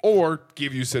you or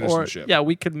give you citizenship?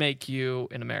 We could make you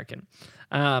an American.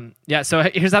 So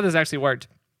here's how this actually worked.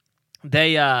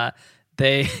 They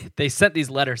sent these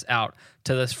letters out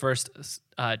to this first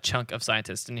chunk of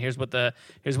scientists, and here's what the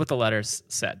letters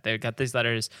said. They got these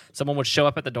letters. Someone would show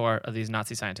up at the door of these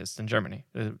Nazi scientists in Germany,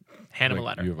 hand them a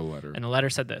letter. You have a letter, and the letter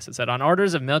said this. It said, "On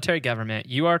orders of military government,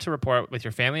 you are to report with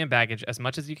your family and baggage as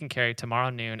much as you can carry tomorrow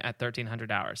noon at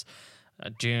 1300 hours,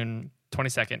 June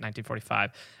 22nd,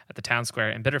 1945, at the town square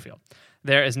in Bitterfield.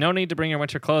 There is no need to bring your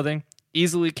winter clothing.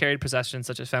 Easily carried possessions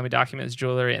such as family documents,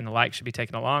 jewelry, and the like should be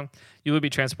taken along. You will be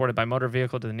transported by motor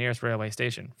vehicle to the nearest railway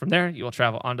station. From there, you will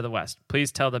travel on to the west. Please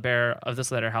tell the bearer of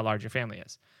this letter how large your family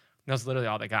is." And that's literally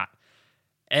all they got.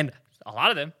 And a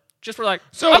lot of them just were like,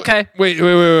 okay. Wait,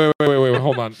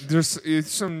 hold on. There's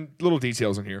some little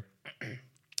details in here.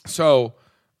 So,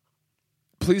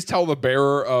 please tell the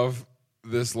bearer of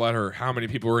this letter how many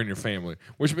people were in your family,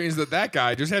 which means that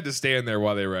guy just had to stand there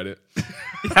while they read it.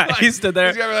 Yeah, he stood there.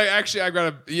 He's gonna be like, actually, I've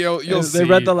got to, you'll see. They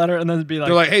read the letter and then be like,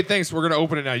 they're like, hey, thanks, we're gonna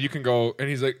open it now. You can go. And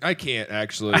he's like, I can't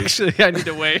actually. Actually, I need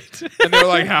to wait. And they're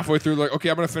like halfway through, like,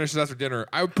 okay, I'm gonna finish this after dinner.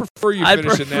 I would prefer you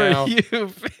finish it now,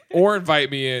 or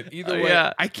invite me in. Either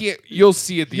way, I can't. You'll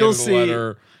see at the end of the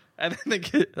letter. And then they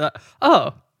get,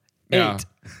 oh, Yeah.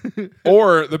 8.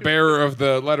 Or the bearer of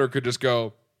the letter could just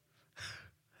go,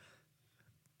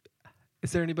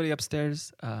 Is there anybody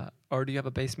upstairs? Or do you have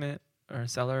a basement or a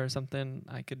cellar or something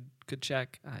I could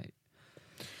check?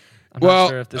 I'm not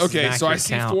sure if this is an okay, so I accurate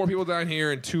see count. 4 people down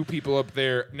here and 2 people up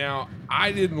there. Now,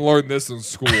 I didn't learn this in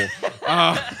school.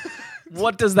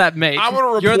 What does that make? I'm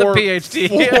going to You're the report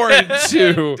PhD. 4 and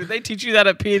 2. Did they teach you that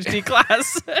at PhD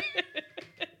class?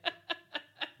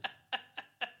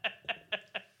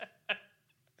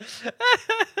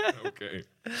 Okay.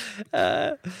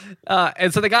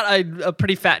 And so they got a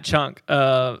pretty fat chunk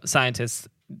of scientists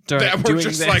doing That were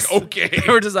just this. like, okay.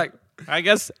 They were just like, I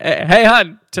guess, hey,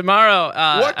 hun, tomorrow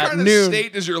What at kind of noon,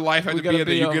 state does your life have to gotta be in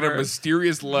that be you get a over.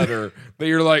 mysterious letter that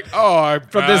you're like, oh,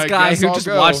 from this I guy guess who I'll just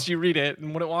go. watched you read it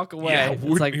and wouldn't walk away. Yeah, It's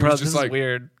wouldn't- like, he bro, was this just is like-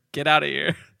 weird. Get out of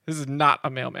here. This is not a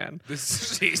mailman.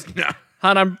 He's not.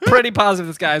 Hun, I'm pretty positive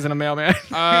this guy isn't a mailman.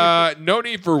 No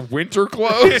need for winter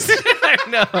clothes. I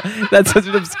know. That's such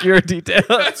an obscure detail.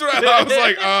 That's what I was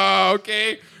like.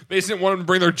 Okay. They just didn't want them to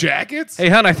bring their jackets. Hey,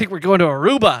 hun, I think we're going to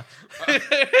Aruba.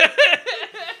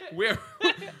 We're,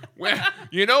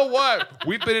 you know what?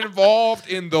 We've been involved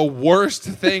in the worst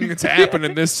thing that's happened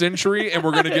in this century, and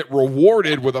we're going to get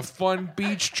rewarded with a fun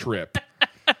beach trip.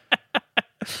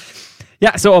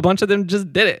 Yeah, so a bunch of them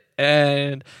just did it,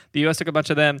 and the U.S. took a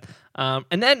bunch of them,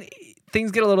 and then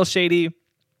things get a little shady.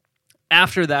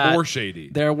 After that, More shady.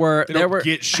 There were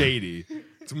Get shady.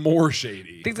 It's more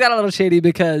shady. things got a little shady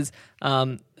because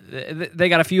they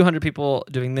got a few hundred people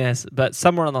doing this, but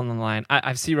somewhere along the line,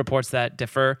 I see reports that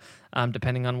differ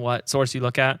depending on what source you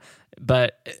look at.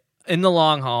 But in the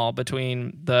long haul,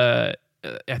 between I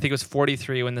think it was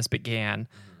 43 when this began,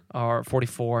 or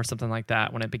 44, something like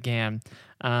that when it began,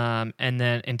 and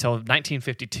then until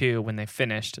 1952 when they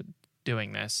finished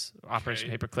doing this Operation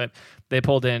Paperclip, they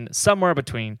pulled in somewhere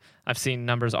between, I've seen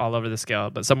numbers all over the scale,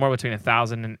 but somewhere between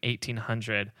 1,000 and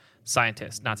 1,800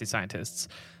 scientists, Nazi scientists.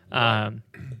 And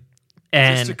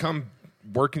Just to come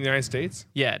work in the United States?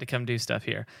 yeah, to come do stuff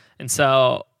here. And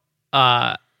so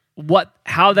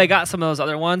how they got some of those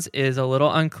other ones is a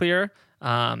little unclear.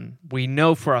 We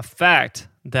know for a fact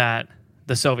that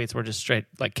the Soviets were just straight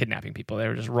like kidnapping people. They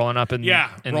were just rolling up in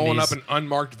rolling these, up in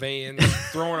unmarked vans,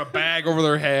 throwing a bag over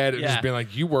their head, and just being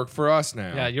like, "You work for us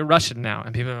now." Yeah, you're Russian now.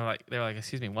 And people are like, they're like,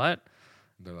 "Excuse me, what?"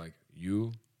 They're like,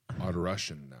 "You are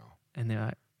Russian now." And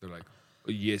they're like,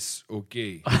 "Yes,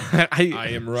 okay. like, I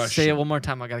am Russian. Say it one more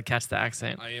time. I gotta catch the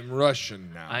accent. I am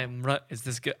Russian now." Is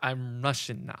this good? I'm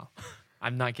Russian now.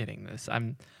 I'm not getting this.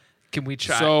 Can we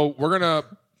try? So we're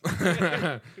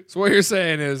gonna. So what you're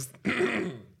saying is,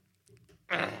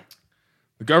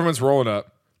 the government's rolling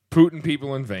up, putting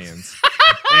people in vans,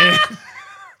 and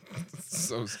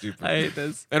so stupid. I hate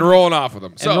this. And rolling off with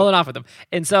them. And rolling off with them.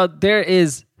 And so there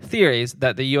is theories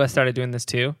that the U.S. started doing this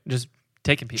too, just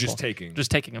taking people. Just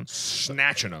taking them.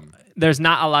 snatching them. There's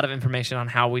not a lot of information on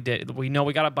how we did. We know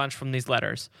we got a bunch from these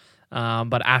letters.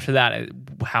 But after that,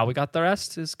 how we got the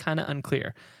rest is kind of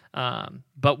unclear.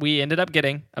 But we ended up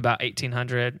getting about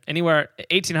 1,800.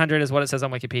 1,800 is what it says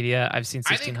on Wikipedia. I've seen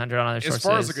 1,600 on other sources. As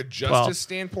far as like a justice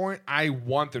standpoint, I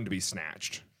want them to be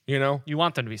snatched. You know, you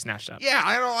want them to be snatched up. Yeah,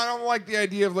 I don't like the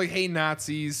idea of like, hey,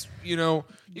 Nazis, you know,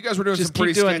 you guys were doing Just some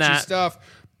pretty keep doing sketchy that. stuff,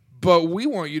 but we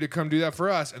want you to come do that for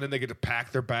us. And then they get to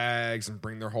pack their bags and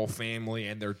bring their whole family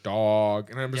and their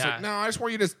dog. And I'm just like, no, I just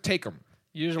want you to take them.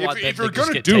 You just want them if you're to just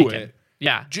gonna get do taken. it,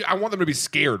 yeah, I want them to be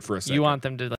scared for a second. you want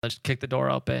them to just kick the door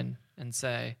open and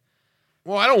say,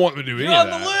 well, I don't want them to do any "You're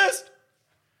of on that.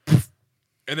 the list."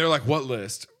 And they're like, what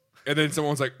list? And then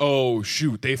someone's like, oh,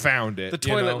 shoot, they found it. The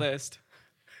toilet list.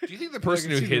 Do you think the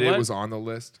person who excuse hit me, it what? was on the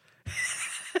list?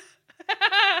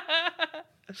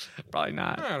 Probably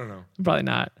not. I don't know. Probably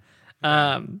not.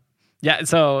 Yeah.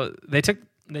 So they took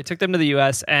them to the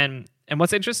U.S. and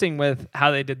what's interesting with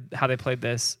how they played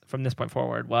this from this point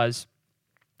forward was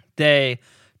they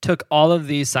took all of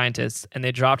these scientists and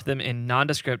they dropped them in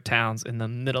nondescript towns in the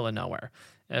middle of nowhere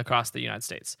across the United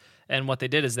States. And what they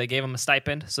did is they gave them a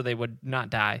stipend so they would not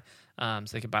die, so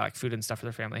they could buy like food and stuff for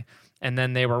their family. And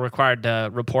then they were required to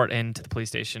report into the police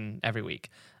station every week,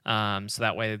 so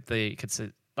that way they could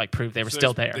prove they were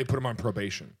still there. They put them on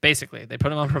probation. Basically, they put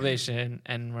them on probation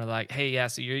and were like, "Hey, yeah,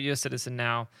 so you're a U.S. citizen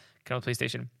now. Come to the police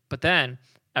station." But then,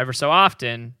 ever so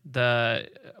often, the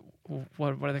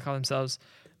what do they call themselves?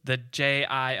 The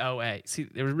JIOA. See,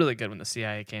 it was really good when the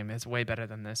CIA came. It's way better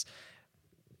than this.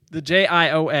 The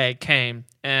JIOA came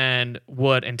and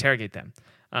would interrogate them.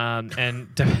 And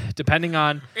depending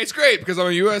on... It's great because I'm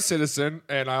a U.S. citizen,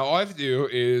 and all I have to do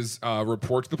is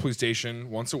report to the police station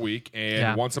once a week,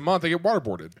 and once a month I get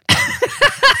waterboarded.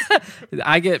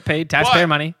 I get paid taxpayer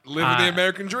money. Living the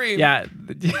American dream. Yeah.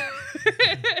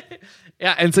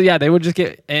 Yeah, and so they would just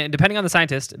get, and depending on the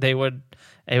scientist, it would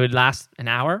last an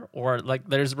hour, or like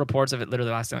there's reports of it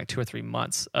literally lasting like 2 or 3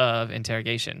 months of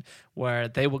interrogation, where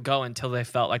they would go until they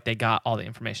felt like they got all the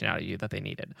information out of you that they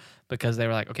needed, because they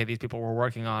were like, okay, these people were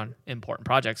working on important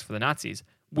projects for the Nazis.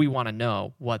 We want to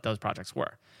know what those projects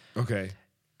were. Okay.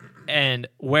 And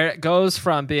where it goes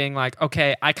from being like,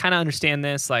 okay, I kind of understand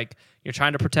this, like you're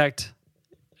trying to protect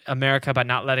America by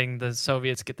not letting the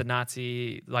Soviets get the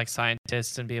Nazi like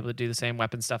scientists and be able to do the same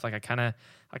weapon stuff. Like I kind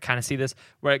of see this,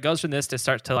 where it goes from this to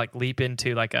start to like leap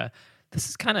into like this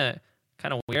is kind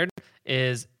of weird,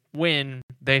 is when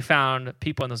they found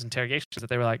people in those interrogations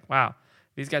that they were like, wow,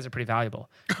 these guys are pretty valuable.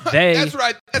 That's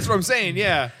what I'm saying.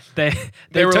 Yeah. They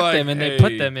took like, them and they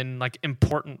put them in like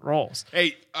important roles.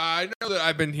 Hey, I know that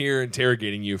I've been here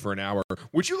interrogating you for an hour.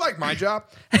 Would you like my job?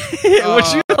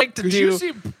 Would you like to do? You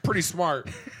seem pretty smart.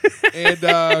 And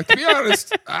to be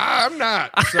honest, I'm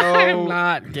not. So I'm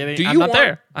not getting. Do you I'm not want,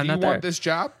 there. I'm not want this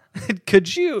job? Do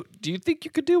you think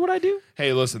you could do what I do?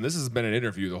 Hey, listen, this has been an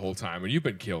interview the whole time, and you've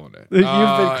been killing it. You've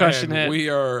been crushing it.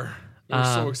 We're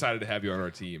so excited to have you on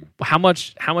our team. How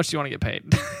much do you want to get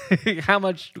paid? How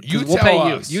much? We'll pay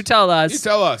us. You tell us. You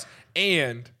tell us.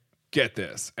 And get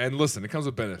this. And listen, it comes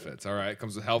with benefits, all right? It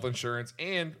comes with health insurance,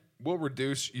 and we'll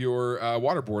reduce your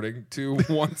waterboarding to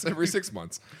once every 6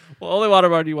 months. We'll only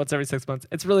waterboard you once every 6 months.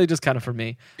 It's really just kind of for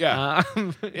me. Yeah.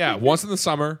 Yeah, once in the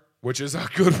summer, which is a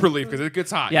good relief because it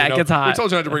gets hot. Yeah, it gets hot. We told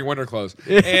you not to bring winter clothes.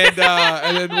 And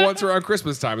then once around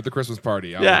Christmas time at the Christmas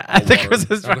party. At the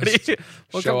Christmas party.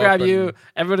 We'll come grab you.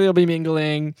 Everybody will be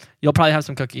mingling. You'll probably have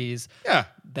some cookies. Yeah.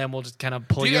 Then we'll just kind of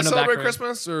pull you you in the back. Do you celebrate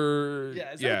Christmas? Or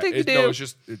yeah, is that a thing you do? No, it's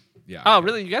just... yeah. Oh,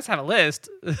 really? You guys have a list?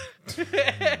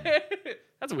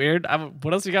 That's weird.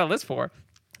 What else you got a list for?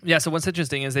 Yeah, so what's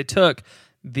interesting is they took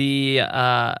the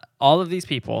all of these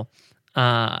people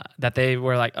that they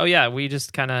were like, oh yeah, we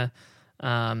just kind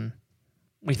of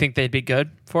we think they'd be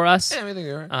good for us. Yeah, we think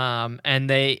they're right. And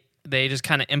they just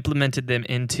kind of implemented them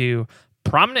into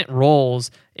prominent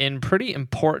roles in pretty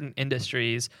important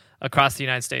industries across the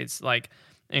United States, like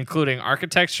including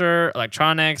architecture,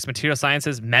 electronics, material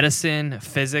sciences, medicine,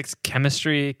 physics,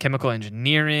 chemistry, chemical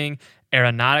engineering,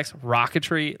 aeronautics,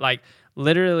 rocketry. Like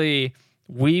literally,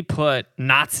 we put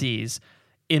Nazis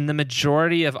in the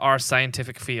majority of our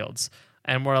scientific fields,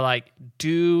 and we're like,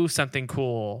 do something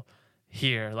cool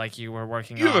here, like you were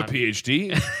working on. You have a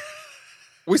PhD.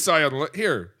 We saw you on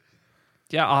here.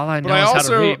 Yeah, all I know is how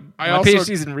to read. My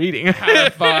PhD's in reading. I had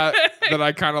a thought that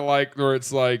I kind of like, where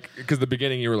it's like, because the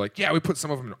beginning you were like, yeah, we put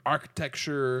some of them in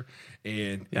architecture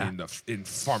and in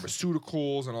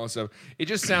pharmaceuticals and all that stuff. It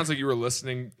just sounds like you were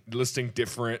listing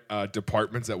different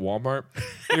departments at Walmart.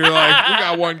 And you're like, we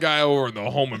got one guy over in the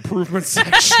home improvement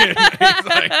section. He's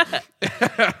like,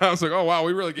 I was like, oh wow,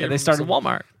 we really gave. Yeah, they started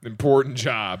Walmart. Important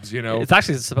jobs, you know. It's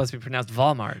actually supposed to be pronounced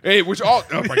Walmart. Hey,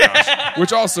 oh my gosh.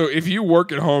 Which also, if you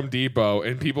work at Home Depot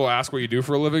and people ask what you do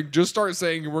for a living, just start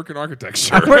saying you work in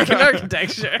architecture. I work in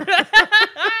architecture.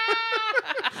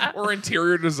 Or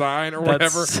interior design or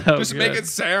whatever. So just good. make it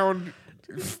sound.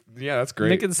 Yeah, that's great.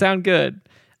 Make it sound good.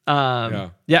 Yeah,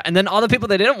 and then all the people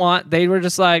they didn't want, they were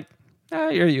just like, oh,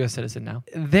 you're a U.S. citizen now.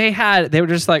 They were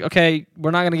just like, okay,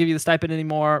 we're not going to give you the stipend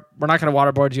anymore. We're not going to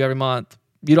waterboard you every month.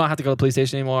 You don't have to go to the police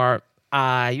station anymore.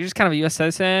 You're just kind of a U.S.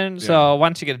 citizen, so why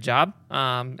don't you get a job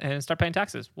and start paying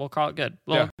taxes? We'll call it good.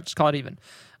 We'll just call it even.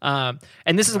 And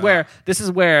this is where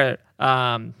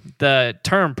the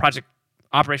term Project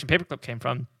Operation Paperclip came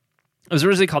from. It was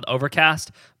originally called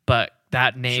Overcast, but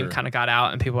that name kind of got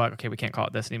out, and people were like, okay, we can't call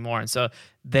it this anymore. And so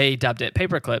they dubbed it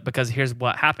Paperclip, because here's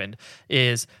what happened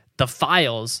is the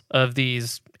files of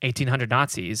these 1,800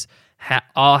 Nazis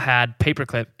all had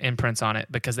Paperclip imprints on it,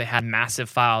 because they had massive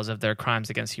files of their crimes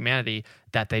against humanity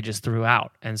that they just threw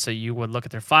out. And so you would look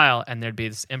at their file, and there'd be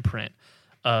this imprint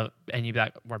and you'd be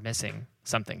like, we're missing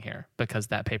something here, because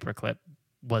that Paperclip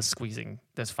was squeezing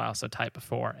this file so tight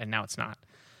before, and now it's not.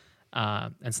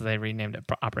 And so they renamed it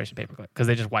Operation Paperclip, because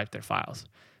they just wiped their files.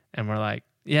 And we're like,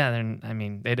 yeah,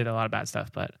 they did a lot of bad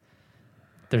stuff, but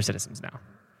they're citizens now.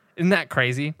 Isn't that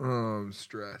crazy? Oh, I'm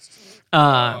stressed.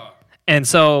 And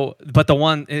so, but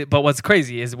what's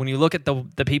crazy is when you look at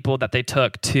the people that they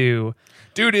took to...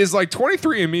 Dude, is like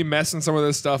 23andMe messing some of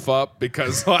this stuff up?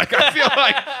 Because like I feel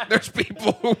like there's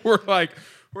people who were like,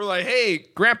 hey,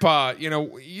 Grandpa,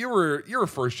 you're a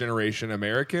first generation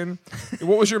American.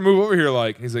 What was your move over here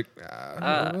like? He's like,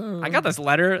 I got this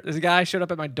letter. This guy showed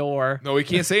up at my door. No, he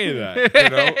can't say any of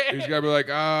that. He's got to be like,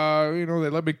 they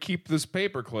let me keep this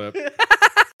paperclip.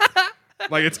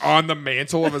 Like it's on the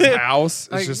mantle of his house.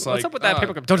 It's just what's like, up with that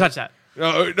paperclip? Don't touch that.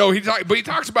 No, he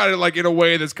talks about it like in a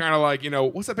way that's kind of like,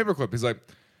 what's that paperclip? He's like,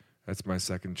 that's my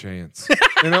second chance.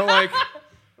 Like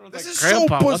this is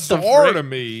Grandpa, so what the bizarre frick? to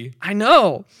me. I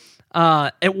know.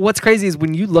 And what's crazy is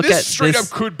when you look This at straight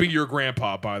this, up could be your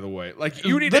grandpa, by the way. Like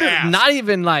you need to ask. not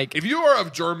even like If you are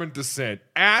of German descent,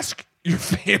 ask your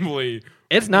family.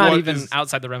 it's not what even is-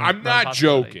 outside the realm. I'm of not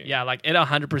possibility. joking. Yeah, like it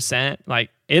 100%.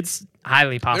 Like it's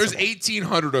highly possible. There's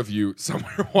 1,800 of you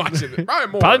somewhere watching it.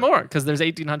 Probably more. Probably more because there's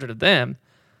 1,800 of them.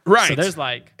 Right. So there's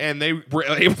like, and they were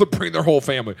able to bring their whole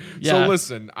family. Yeah. So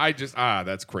listen,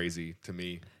 that's crazy to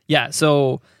me. yeah.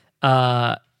 So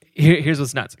here's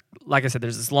what's nuts. Like I said,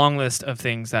 there's this long list of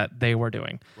things that they were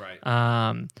doing.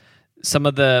 Right. Some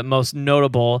of the most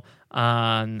notable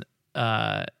things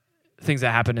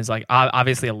that happened is like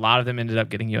obviously a lot of them ended up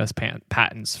getting U.S.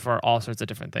 patents for all sorts of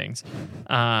different things.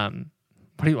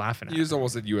 What are you laughing at? You just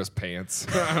almost said U.S. pants.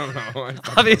 I don't know.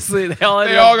 Obviously, they all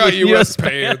got U.S.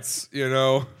 pants,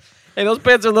 Hey, those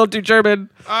pants are a little too German.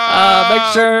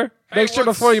 Make sure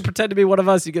before you pretend to be one of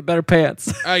us, you get better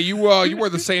pants. You wear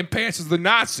the same pants as the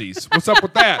Nazis. What's up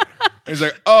with that? And he's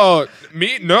like, oh,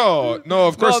 me? No,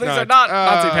 of course these not. are not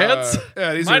Nazi pants.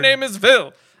 Yeah, My name is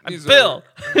Bill. I'm these Bill.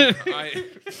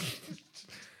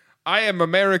 I am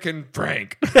American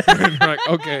Frank. Like,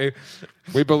 okay,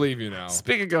 we believe you now.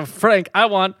 Speaking of Frank, I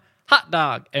want hot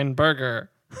dog and burger.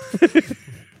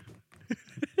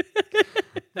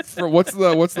 For what's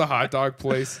the hot dog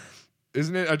place?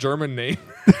 Isn't it a German name?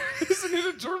 Isn't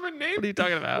it a German name? What are you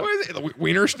talking about? What is it?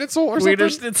 Wiener Schnitzel or something? Wiener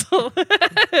Schnitzel.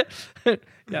 Yeah,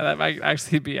 that might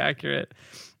actually be accurate.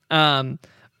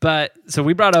 But so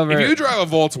we brought over. If you drive a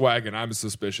Volkswagen, I'm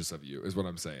suspicious of you. Is what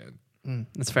I'm saying.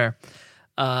 That's fair.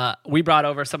 We brought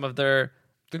over some of their.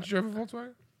 Didn't you drive a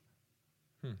Volkswagen?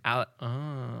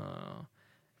 Oh,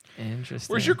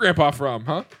 interesting. Where's your grandpa from,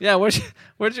 huh? Yeah, where's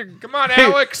your? Come on,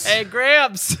 Alex. Hey,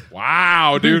 Gramps.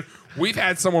 Wow, dude. We've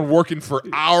had someone working for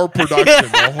our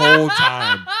production the whole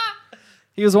time.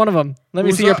 He was one of them. Let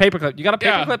me Who's see your up? paperclip. You got a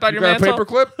paperclip on you your got mantle? a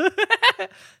paperclip?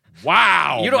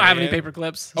 Wow. You don't have man. any paper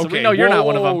clips, so Okay, we know you're not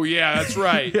one of them. Oh, yeah, that's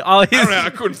right. All I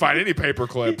couldn't find any paper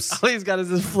clips. All he's got is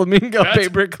this flamingo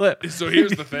paper clip. So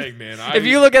here's the thing, man. If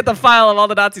you look at the file of all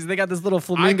the Nazis, they got this little I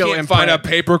flamingo can't imprint. find a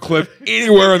paper clip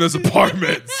anywhere in this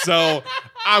apartment, so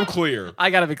I'm clear.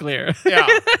 I gotta be clear. Yeah.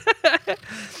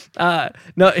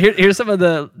 No, here's some of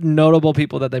the notable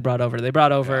people that they brought over. They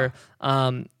brought over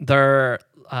their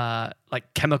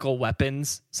like chemical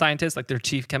weapons scientists, like their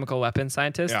chief chemical weapons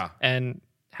scientist, and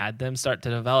had them start to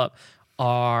develop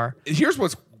our. Here's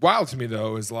what's wild to me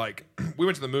though is like we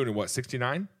went to the moon in what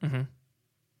 69.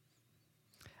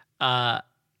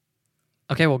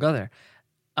 Okay, we'll go there.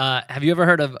 Have you ever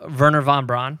heard of Werner von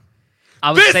Braun?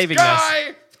 I was saving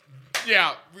guy, this.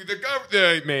 Yeah,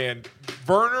 the man,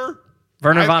 Werner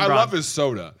von Braun. I love his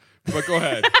soda, but go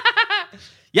ahead.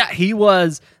 Yeah, he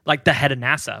was like the head of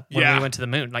NASA when Yeah. we went to the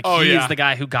moon. Like yeah. is the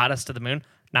guy who got us to the moon.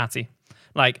 Nazi.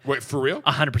 Like Wait, for real?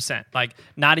 100%. Like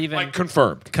not even Like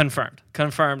confirmed.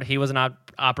 Confirmed. He was an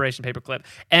Operation Paperclip,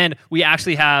 and we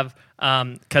actually have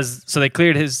so they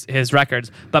cleared his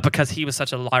records, but because he was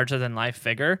such a larger than life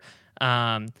figure,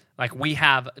 like we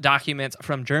have documents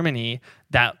from Germany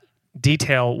that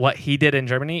detail what he did in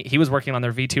Germany. He was working on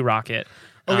their V2 rocket.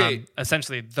 Okay.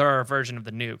 Essentially their version of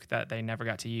the nuke that they never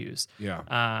got to use.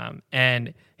 Yeah.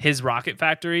 And his rocket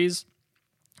factories,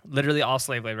 literally all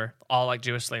slave labor, all like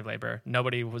Jewish slave labor.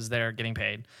 Nobody was there getting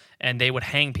paid. And they would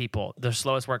hang people, their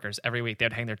slowest workers, every week. They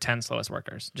would hang their 10 slowest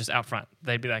workers just out front.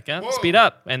 They'd be like, speed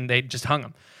up. And they just hung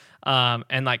them.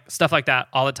 And like stuff like that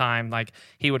all the time. Like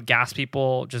he would gas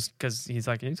people just because he's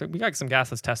like, we got some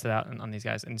gas, let's test it out on these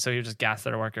guys. And so he would just gas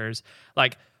their workers.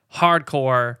 Like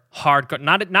hardcore.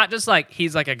 Not just like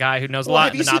he's like a guy who knows a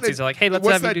lot. And the Nazis are like, hey, let's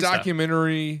have you do What's that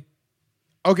documentary?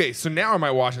 Okay, so now I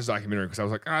might watch this documentary because I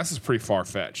was like, this is pretty far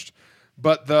fetched.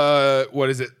 But what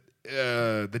is it?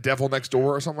 The Devil Next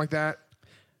Door or something like that,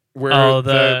 where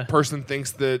the person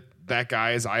thinks that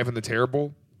guy is Ivan the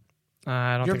Terrible.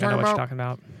 I don't think I know what you're talking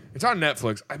about. It's on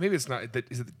Netflix. Maybe it's not.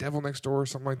 Is it The Devil Next Door or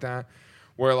something like that?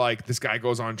 Where like this guy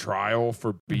goes on trial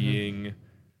for being,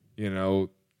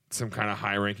 some kind of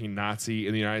high-ranking Nazi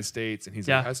in the United States, and he's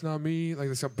like, "That's not me." Like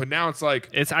this, but now it's like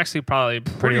it's actually probably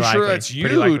pretty likely. sure that's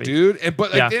you, dude. And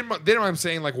but like, then I'm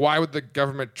saying like, why would the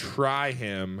government try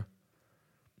him?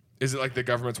 Is it like the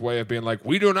government's way of being like,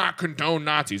 we do not condone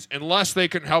Nazis unless they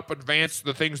can help advance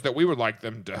the things that we would like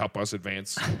them to help us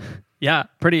advance? Yeah,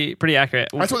 pretty accurate.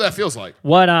 That's what that feels like.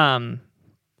 What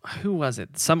who was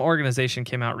it? Some organization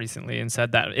came out recently and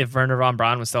said that if Werner von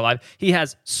Braun was still alive, he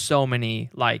has so many,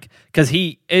 like, because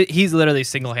he's literally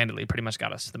single-handedly pretty much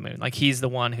got us to the moon. Like, he's the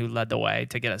one who led the way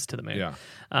to get us to the moon. Yeah.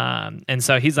 And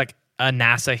so he's like a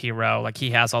NASA hero. Like,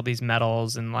 he has all these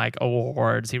medals and like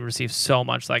awards. He received so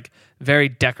much, like, very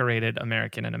decorated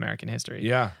American in American history.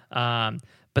 Yeah.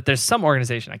 But there's some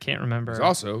organization, I can't remember. There's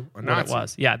also a Nazi. What it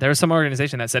was. Yeah, there was some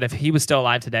organization that said if he was still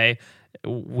alive today,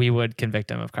 we would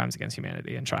convict him of crimes against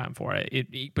humanity and try him for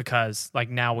it, because like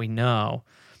now we know.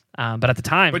 But at the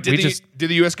time, but did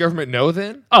the U.S. government know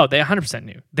then? Oh, they 100%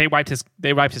 knew. They wiped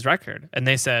his record, and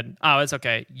they said, "Oh, it's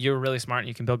okay. You're really smart. And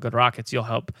you can build good rockets. You'll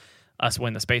help us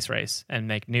win the space race and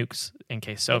make nukes in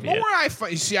case Soviet." The more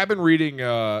you see, I've been reading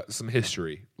some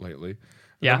history lately.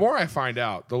 Yeah. The more I find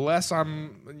out, the less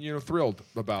I'm thrilled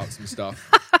about some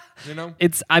stuff.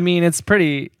 It's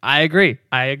pretty. I agree.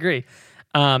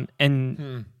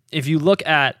 And if you look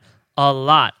at a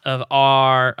lot of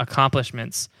our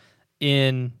accomplishments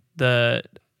in the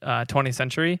 20th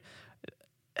century,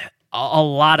 a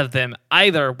lot of them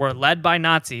either were led by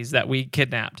Nazis that we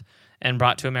kidnapped and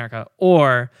brought to America,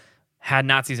 or had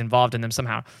Nazis involved in them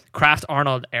somehow. Kraft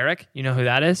Arnold Eric, you know who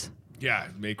that is? Yeah,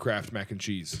 made Kraft mac and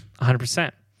cheese.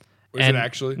 100%. Was it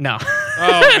actually? No.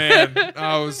 Oh man,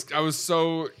 I was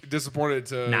so disappointed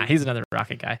to. Nah, he's another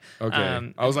rocket guy.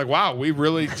 Okay, I was like, wow, we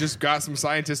really just got some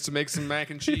scientists to make some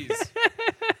mac and cheese.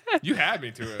 You had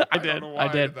me to it. I don't know why I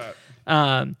did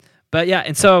that. But yeah,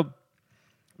 and so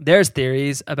there's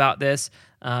theories about this.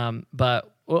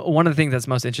 But one of the things that's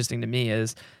most interesting to me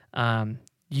is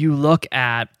you look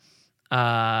at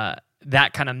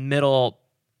that kind of middle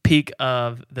peak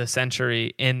of the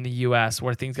century in the U.S.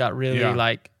 where things got really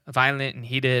like violent and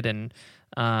heated and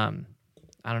I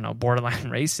don't know, borderline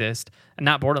racist, and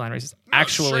not borderline racist,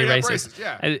 actually racist.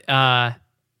 Yeah.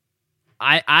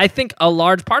 I think a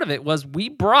large part of it was we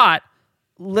brought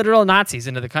literal Nazis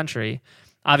into the country.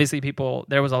 Obviously,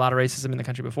 there was a lot of racism in the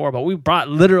country before, but we brought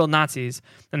literal Nazis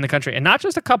in the country, and not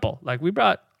just a couple. Like, we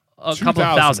brought a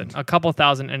couple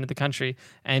thousand into the country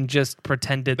and just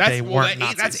pretended they weren't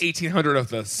Nazis. That's 1,800 of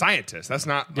the scientists. That's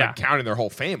not counting their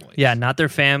whole family. Yeah, not their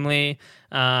family.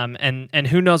 And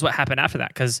who knows what happened after that?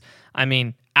 Because, I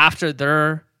mean, after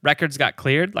their records got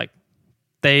cleared, like,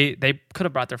 they could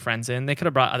have brought their friends in. They could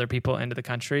have brought other people into the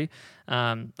country.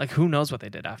 Like, who knows what they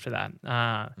did after that?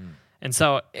 And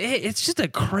so it's just a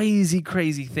crazy,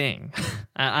 crazy thing.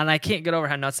 And I can't get over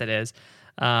how nuts it is.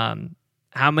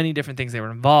 How many different things they were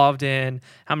involved in,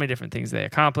 how many different things they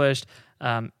accomplished.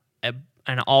 And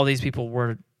all these people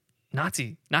were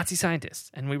Nazi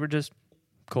scientists. And we were just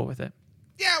cool with it.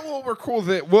 Yeah, well, we're cool with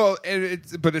it. Well,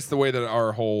 but it's the way that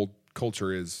our whole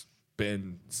culture has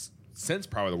been since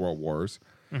probably the World Wars.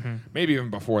 Mm-hmm. Maybe even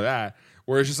before that,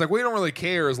 where it's just like, we don't really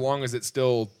care as long as it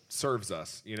still serves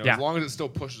us, as long as it still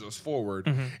pushes us forward.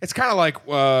 Mm-hmm. It's kind of like,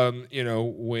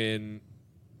 when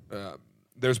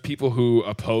there's people who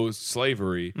oppose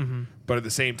slavery, but at the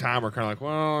same time are kind of like,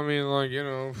 well, I mean, like,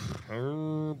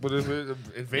 but if it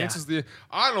advances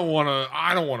I don't want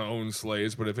to own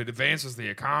slaves, but if it advances the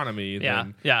economy,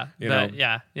 then I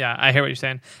hear what you're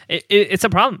saying. It's a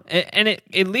problem, and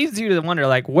it leads you to wonder,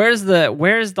 like, where's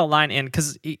the line in?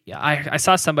 Because I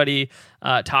saw somebody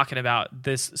talking about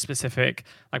this specific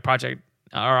like project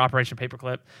or Operation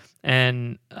Paperclip.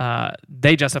 And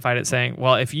they justified it saying,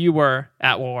 well, if you were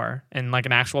at war in like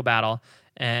an actual battle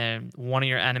and one of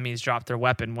your enemies dropped their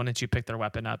weapon, wouldn't you pick their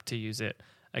weapon up to use it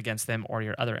against them or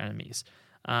your other enemies?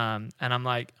 And I'm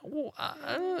like, well,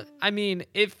 I mean,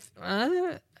 if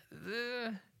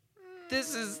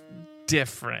this is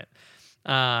different.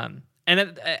 And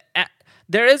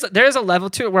there is a level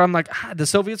to it where I'm like, the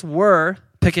Soviets were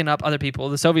picking up other people.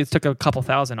 The Soviets took a couple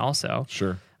thousand also.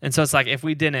 Sure. And so it's like, if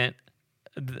we didn't,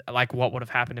 like, what would have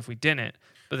happened if we didn't?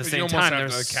 But at the same time,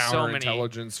 there's so many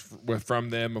intelligence from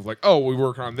them of like, oh, we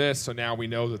work on this, so now we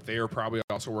know that they are probably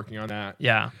also working on that.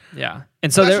 Yeah.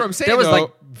 And so there was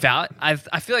like I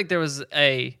feel like there was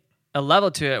a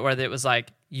level to it where it was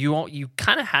like you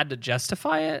kind of had to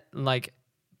justify it, like,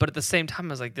 but at the same time,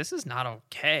 I was like, this is not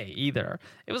okay either.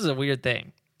 It was a weird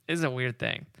thing.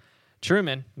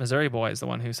 Truman, Missouri boy, is the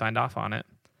one who signed off on it.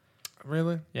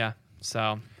 Really? Yeah.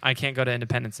 So I can't go to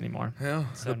Independence anymore. Yeah,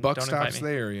 so the buck stops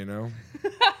there,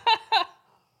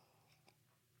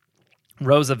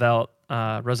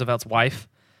 Roosevelt's wife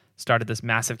started this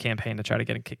massive campaign to try to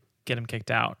get him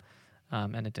kicked out,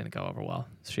 and it didn't go over well.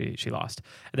 She lost.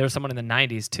 There was someone in the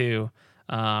 90s too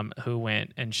who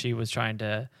went, and she was trying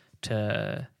to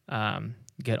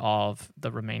get all of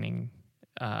the remaining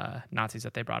Nazis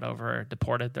that they brought over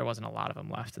deported. There wasn't a lot of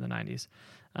them left in the 90s,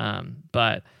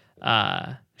 but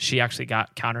she actually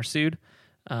got countersued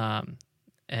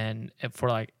and for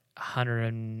like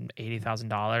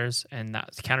 $180,000, and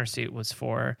that countersuit was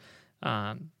for,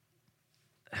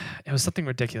 it was something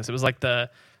ridiculous. It was like the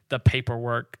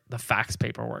paperwork, the fax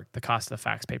paperwork, the cost of the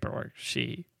fax paperwork.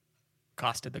 She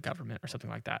costed the government or something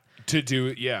like that to do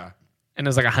it. Yeah, and it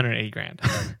was like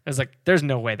 $180,000. It was like, there's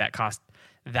no way that cost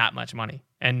that much money,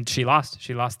 and she lost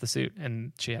the suit,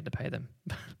 and she had to pay them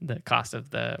the cost of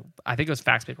I think it was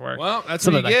fax paperwork. Well, that's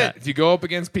what you get if you go up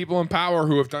against people in power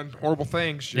who have done horrible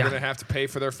things. You're going to have to pay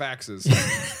for their faxes.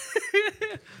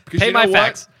 Pay my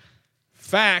fax.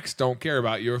 Facts don't care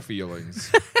about your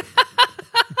feelings.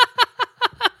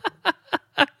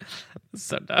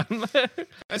 So dumb.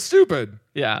 That's stupid.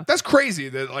 Yeah, that's crazy.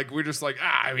 That like we're just like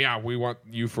yeah, we want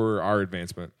you for our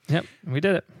advancement. Yep, we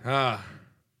did it.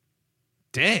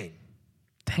 Dang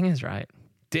is right.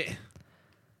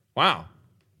 Wow.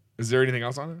 Is there anything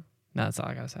else on it? No, that's all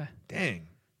I gotta say. Dang.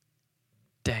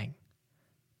 Ding.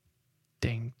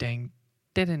 We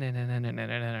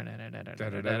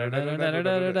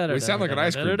sound like an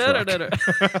ice cream truck.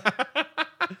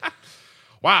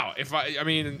 Wow. If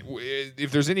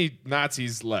there's any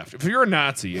Nazis left, if you're a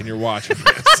Nazi and you're watching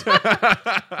this,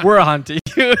 we're hunting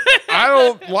you. I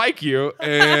don't like you,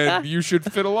 and you should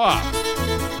fiddle off.